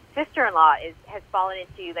my sister-in-law has fallen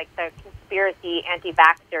into like the conspiracy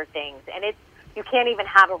anti-vaxxer things, and you can't even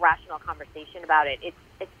have a rational conversation about it.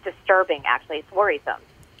 It's disturbing, actually. It's worrisome.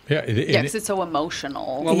 Yeah, Yeah, 'cause it's so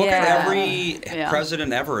emotional. Well, look at Yeah. every Yeah.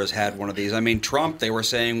 president ever has had one of these. I mean, Trump, they were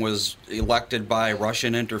saying, was elected by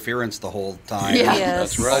Russian interference the whole time. Yeah.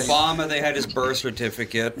 Yes. That's right. Obama, they had his birth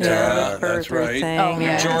certificate. Yeah, the that's birther right. thing. Oh,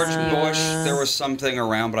 yeah. George Yeah. Bush, there was something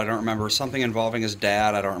around, but I don't remember. Something involving his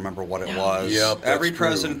dad. I don't remember what it was. Yep, that's Every true.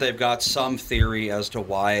 president, they've got some theory as to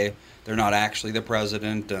why they're not actually the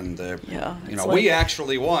president, and Yeah, it's we like-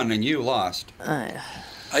 actually won and you lost.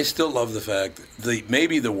 I still love the fact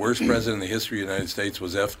maybe the worst president in the history of the United States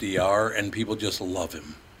was FDR, and people just love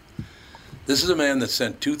him. This is a man that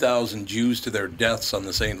sent 2,000 Jews to their deaths on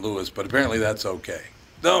the St. Louis, but apparently that's okay.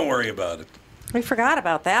 Don't worry about it. We forgot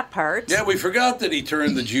about that part. Yeah, we forgot that he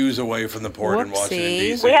turned the Jews away from the port in Washington,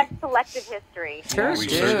 D.C. We have selective history. Sure, we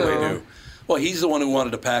certainly do. Well, he's the one who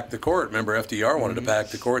wanted to pack the court. Remember, FDR wanted to pack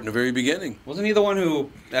the court in the very beginning. Wasn't he the one who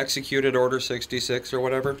executed Order 66 or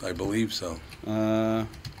whatever? I believe so.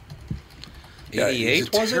 88, he's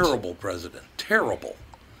a terrible president. Terrible.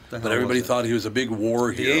 But everybody thought he was a big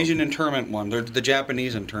war hero. The Asian internment one. The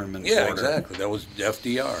Japanese internment. Yeah, order. exactly. That was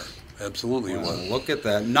FDR. Absolutely. Well, look at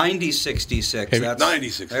that. 9066. That's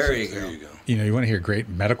 9066. There you go. You want to hear great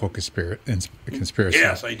medical conspiracy?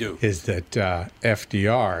 Yes, I do. Is that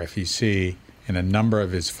FDR, if you see in a number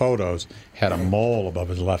of his photos, had a mole above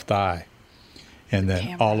his left eye. And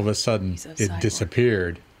then all of a sudden it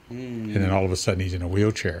disappeared. And then all of a sudden he's in a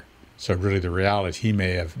wheelchair. So really the reality is he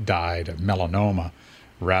may have died of melanoma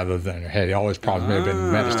rather than, had all his problems may have been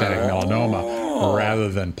metastatic melanoma rather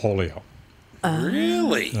than polio.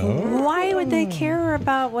 Really? Why would they care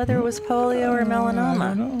about whether it was polio or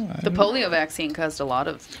melanoma? The polio vaccine caused a lot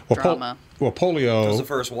of drama. Polio. That was the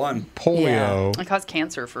first one. Polio. It caused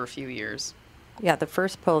cancer for a few years. Yeah, the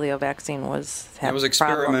first polio vaccine was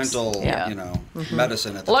experimental,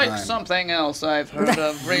 medicine at the time. Like something else I've heard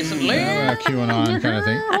of recently. QAnon kind of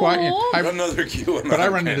thing. Another QAnon. But I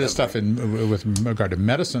run into this stuff with regard to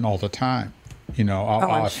medicine all the time.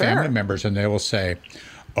 I'll have family members, and they will say,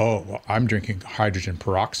 "Oh, well, I'm drinking hydrogen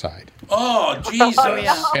peroxide." Oh, Jesus.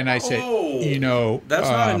 And I say, that's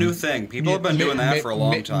not a new thing. People have been doing that for a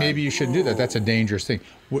long time. Maybe you shouldn't do that. That's a dangerous thing.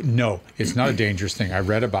 No, it's not a dangerous thing. I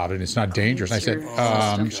read about it. It's not dangerous. I said,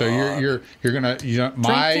 so you're gonna,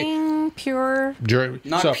 drinking pure,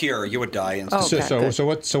 not pure. You would die instantly. So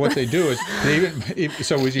what they do is you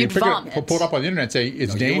pick it, pull it up on the internet and say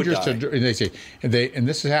it's dangerous to. And they say and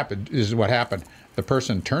this has happened. This is what happened. The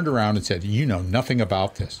person turned around and said, "You know nothing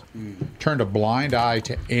about this." Turned a blind eye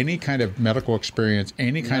to any kind of medical experience,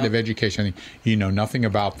 any kind of education. You know nothing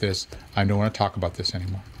about this. I don't want to talk about this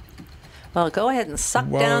anymore. Well, go ahead and suck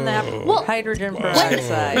down that hydrogen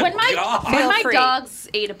peroxide. When my dogs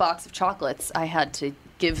ate a box of chocolates, I had to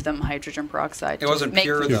give them hydrogen peroxide. It wasn't make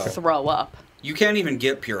pure, them though. Throw up. You can't even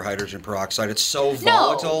get pure hydrogen peroxide. It's so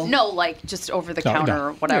volatile. No, like just over the counter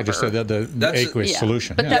or whatever. Yeah, just the aqueous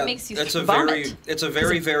solution. But that makes you vomit. It's a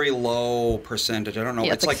very, very low percentage. I don't know.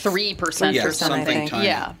 Yeah, it's like 3% or something tiny.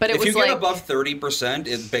 Yeah, but if you get above 30%,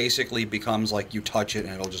 it basically becomes like you touch it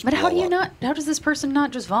and it'll just. But how do you up. not? How does this person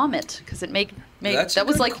not just vomit? Because that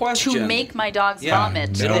was like question. to make my dogs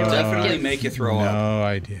vomit. It'll definitely make you throw up. No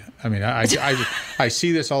idea. I mean, I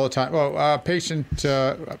see this all the time. Well, patient.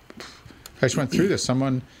 I just went through this.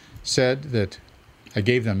 Someone said that I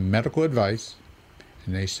gave them medical advice,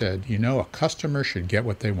 and they said, a customer should get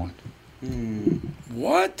what they want.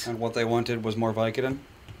 What? And what they wanted was more Vicodin?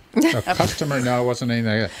 A customer, no, it wasn't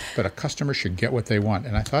anything like that. But a customer should get what they want.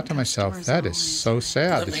 And I thought to myself, that is so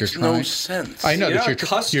sad that you're trying. No sense. I know that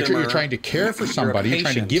you're trying to care for somebody. You're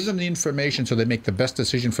trying to give them the information so they make the best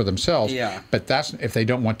decision for themselves. Yeah. But that's if they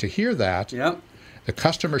don't want to hear that. Yep. The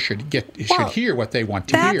customer should hear what they want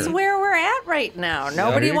to hear. That's where we're at right now.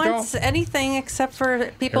 Nobody wants anything except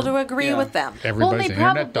for people to agree with them. Everybody's an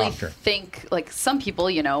internet doctor. Think like some people,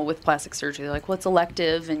 with plastic surgery, they're like, well, it's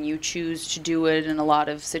elective and you choose to do it in a lot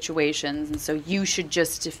of situations. And so you should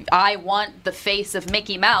just, if I want the face of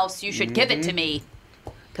Mickey Mouse, you should give it to me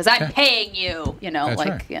because I'm paying you, That's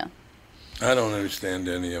right. Yeah. I don't understand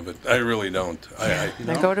any of it. I really don't. I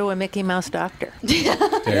go to a Mickey Mouse doctor.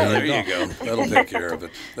 There you go. That'll take care of it.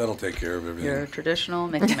 That'll take care of everything. You're a traditional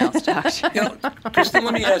Mickey Mouse doctor. Kristen,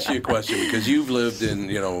 let me ask you a question because you've lived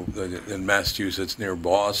in Massachusetts near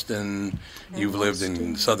Boston. You've lived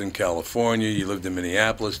in Southern California. You lived in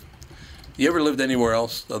Minneapolis. You ever lived anywhere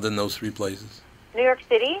else other than those three places? New York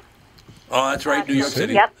City. Oh, that's right, New York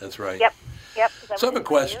City. Yep. That's right. Yep. So I have a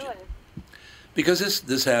question. Because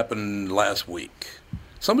this happened last week.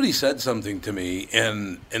 Somebody said something to me,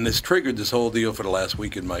 and this triggered this whole deal for the last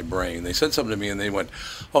week in my brain. They said something to me, and they went,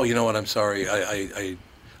 "Oh, you know what? I'm sorry. I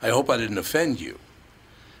hope I didn't offend you."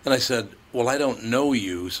 And I said, "Well, I don't know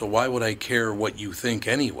you, so why would I care what you think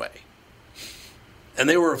anyway?" And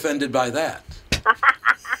they were offended by that.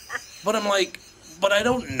 But I'm like, but I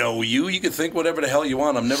don't know you. You can think whatever the hell you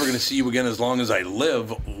want. I'm never going to see you again as long as I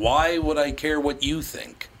live. Why would I care what you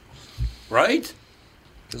think? Right?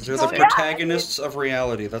 Because they're the protagonists of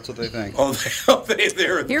reality. That's what they think.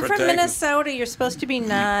 They're the You're from Minnesota. You're supposed to be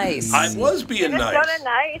nice. I was being nice. Minnesota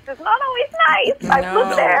nice. It's not always nice. I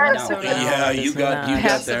lived there. Yeah, you got there.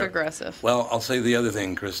 Passive aggressive. Well, I'll say the other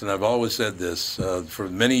thing, Kristen. I've always said this for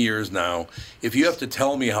many years now. If you have to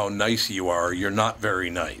tell me how nice you are, you're not very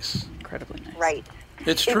nice. Incredibly nice. Right.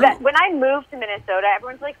 It's true. That when I moved to Minnesota,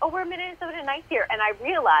 everyone's like, "Oh, we're Minnesota nice here," and I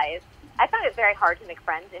realized I found it very hard to make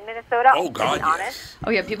friends in Minnesota. Oh God, to be honest. Oh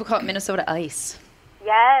yeah, people call it Minnesota ice.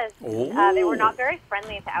 Yes, they were not very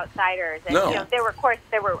friendly to outsiders, and you know,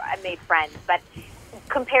 I made friends, but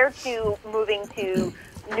compared to moving to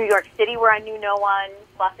New York City, where I knew no one,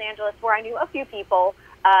 Los Angeles, where I knew a few people,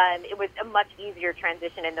 it was a much easier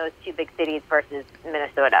transition in those two big cities versus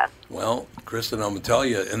Minnesota. Well, Kristen, I'm going to tell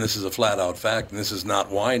you, and this is a flat-out fact, and this is not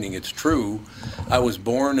whining, it's true. I was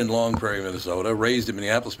born in Long Prairie, Minnesota, raised in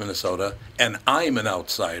Minneapolis, Minnesota, and I'm an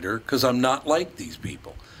outsider because I'm not like these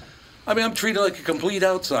people. I mean, I'm treated like a complete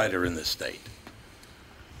outsider in this state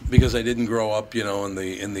because I didn't grow up,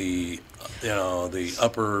 in the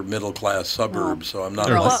upper middle class suburbs. So I'm not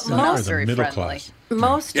very middle friendly. Class.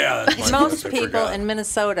 Most people forgot. in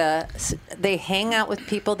Minnesota, they hang out with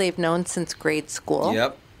people they've known since grade school.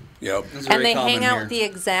 Yep. And they hang out with the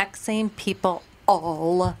exact same people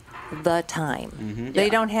all the time. Mm-hmm. They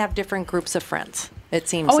don't have different groups of friends. It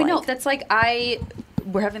seems. Oh, I know. That's like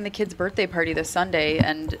we're having the kids' birthday party this Sunday,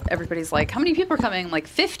 and everybody's like, "How many people are coming?" I'm like,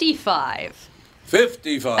 55.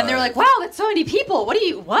 55. And they're like, "Wow, that's so many people.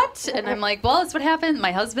 What?" And I'm like, "Well, that's what happened.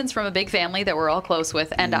 My husband's from a big family that we're all close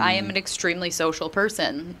with, and I am an extremely social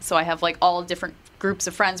person. So I have like all different groups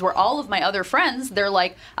of friends where all of my other friends, they're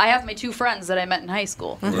like, I have my 2 friends that I met in high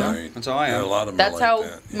school. Mm-hmm. Right. That's how I am. Yeah, a lot of them That's are how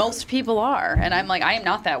like that. most people are. And I'm like, I am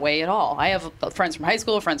not that way at all. I have friends from high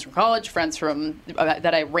school, friends from college, friends from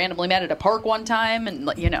that I randomly met at a park one time, and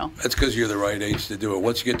That's because you're the right age to do it.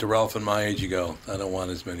 Once you get to Ralph and my age, you go, I don't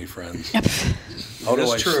want as many friends. How do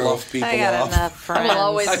I slough people off? I got enough friends.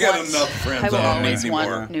 I got enough friends. I will don't need always any want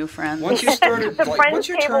more. new friends. Once you started, once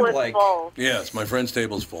you turned like yes, my friends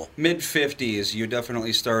table's full. Mid-50s, you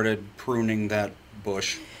definitely started pruning that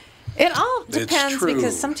bush. It all depends true.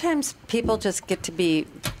 because sometimes people just get to be.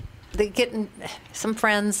 Some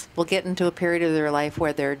friends will get into a period of their life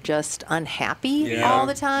where they're just unhappy all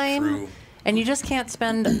the time. True. And you just can't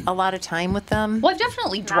spend a lot of time with them. Well, I've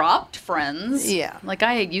definitely dropped friends. Yeah. Like,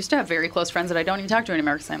 I used to have very close friends that I don't even talk to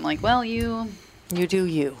anymore because I'm like, well, you do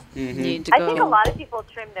you. Need to go. I think a lot of people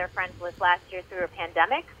trimmed their friends list last year through a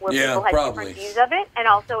pandemic where people had probably. different views of it. And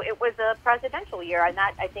also, it was a presidential year, and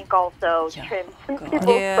that, I think, also trimmed people's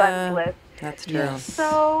friends list. That's true.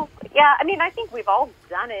 So, yeah, I mean, I think we've all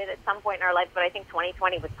done it at some point in our life, but I think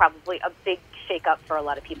 2020 was probably a big shake-up for a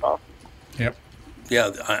lot of people. Yep.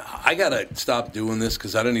 Yeah, I got to stop doing this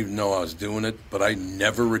because I didn't even know I was doing it, but I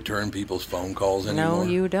never return people's phone calls anymore. No,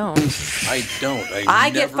 you don't. I don't. I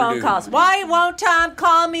get phone calls. Why won't Tom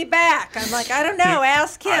call me back? I'm like, I don't know.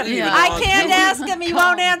 Ask him. I can't ask him. He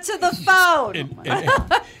won't answer the phone.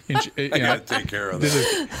 I got to take care of this.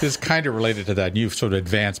 This is kind of related to that. And you've sort of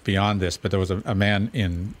advanced beyond this, but there was a man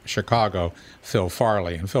in Chicago, Phil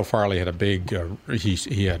Farley, and Phil Farley had a big,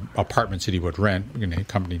 he had apartments that he would rent. His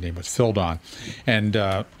company name was Phildon. And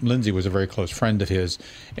Lindsay was a very close friend of his.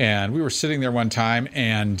 And we were sitting there one time,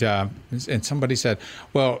 and somebody said,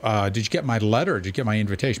 well, did you get my letter? Did you get my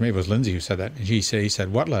invitation? Maybe it was Lindsay who said that. And he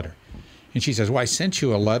said, what letter? And she says, well, I sent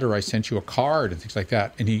you a letter. I sent you a card and things like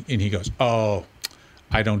that. And he goes, oh,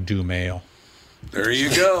 I don't do mail. There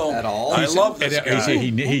you go. At all? I love this guy.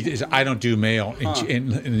 He said, I don't do mail.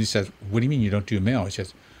 And he says, what do you mean you don't do mail? He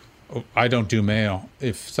says, oh, I don't do mail.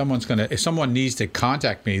 If someone needs to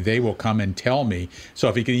contact me, they will come and tell me. So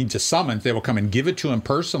if he needs a summons, they will come and give it to him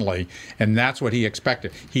personally, and that's what he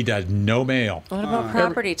expected. He does no mail. What about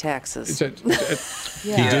property taxes? He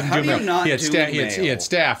didn't How do do mail. you not He had, do he had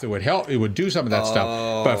staff that would help. He would do some of that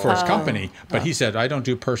stuff, but for his company. But he said, I don't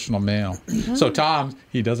do personal mail. So Tom,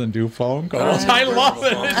 he doesn't do phone calls. I love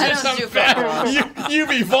it. I don't do phone calls.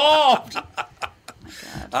 You've evolved.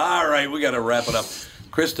 All right, we got to wrap it up.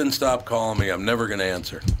 Kristen, stop calling me. I'm never going to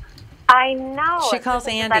answer. I know. She calls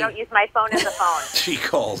Andy. I don't use my phone as a phone. She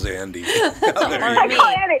calls Andy. I call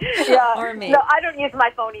Andy. Yeah. Or me. No, I don't use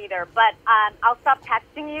my phone either. But I'll stop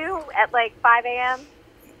texting you at like 5 a.m.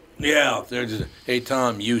 Yeah, they're just, hey,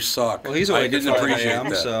 Tom, you suck. Well, he's I awake at didn't 5 appreciate a.m.,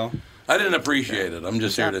 that. so. I didn't appreciate it. I'm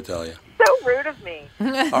just here to tell you. So rude of me.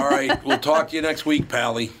 All right, we'll talk to you next week,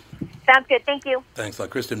 Pally. Sounds good. Thank you. Thanks a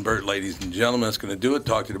lot. Kristen Burt, ladies and gentlemen. That's going to do it.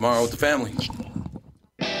 Talk to you tomorrow with the family.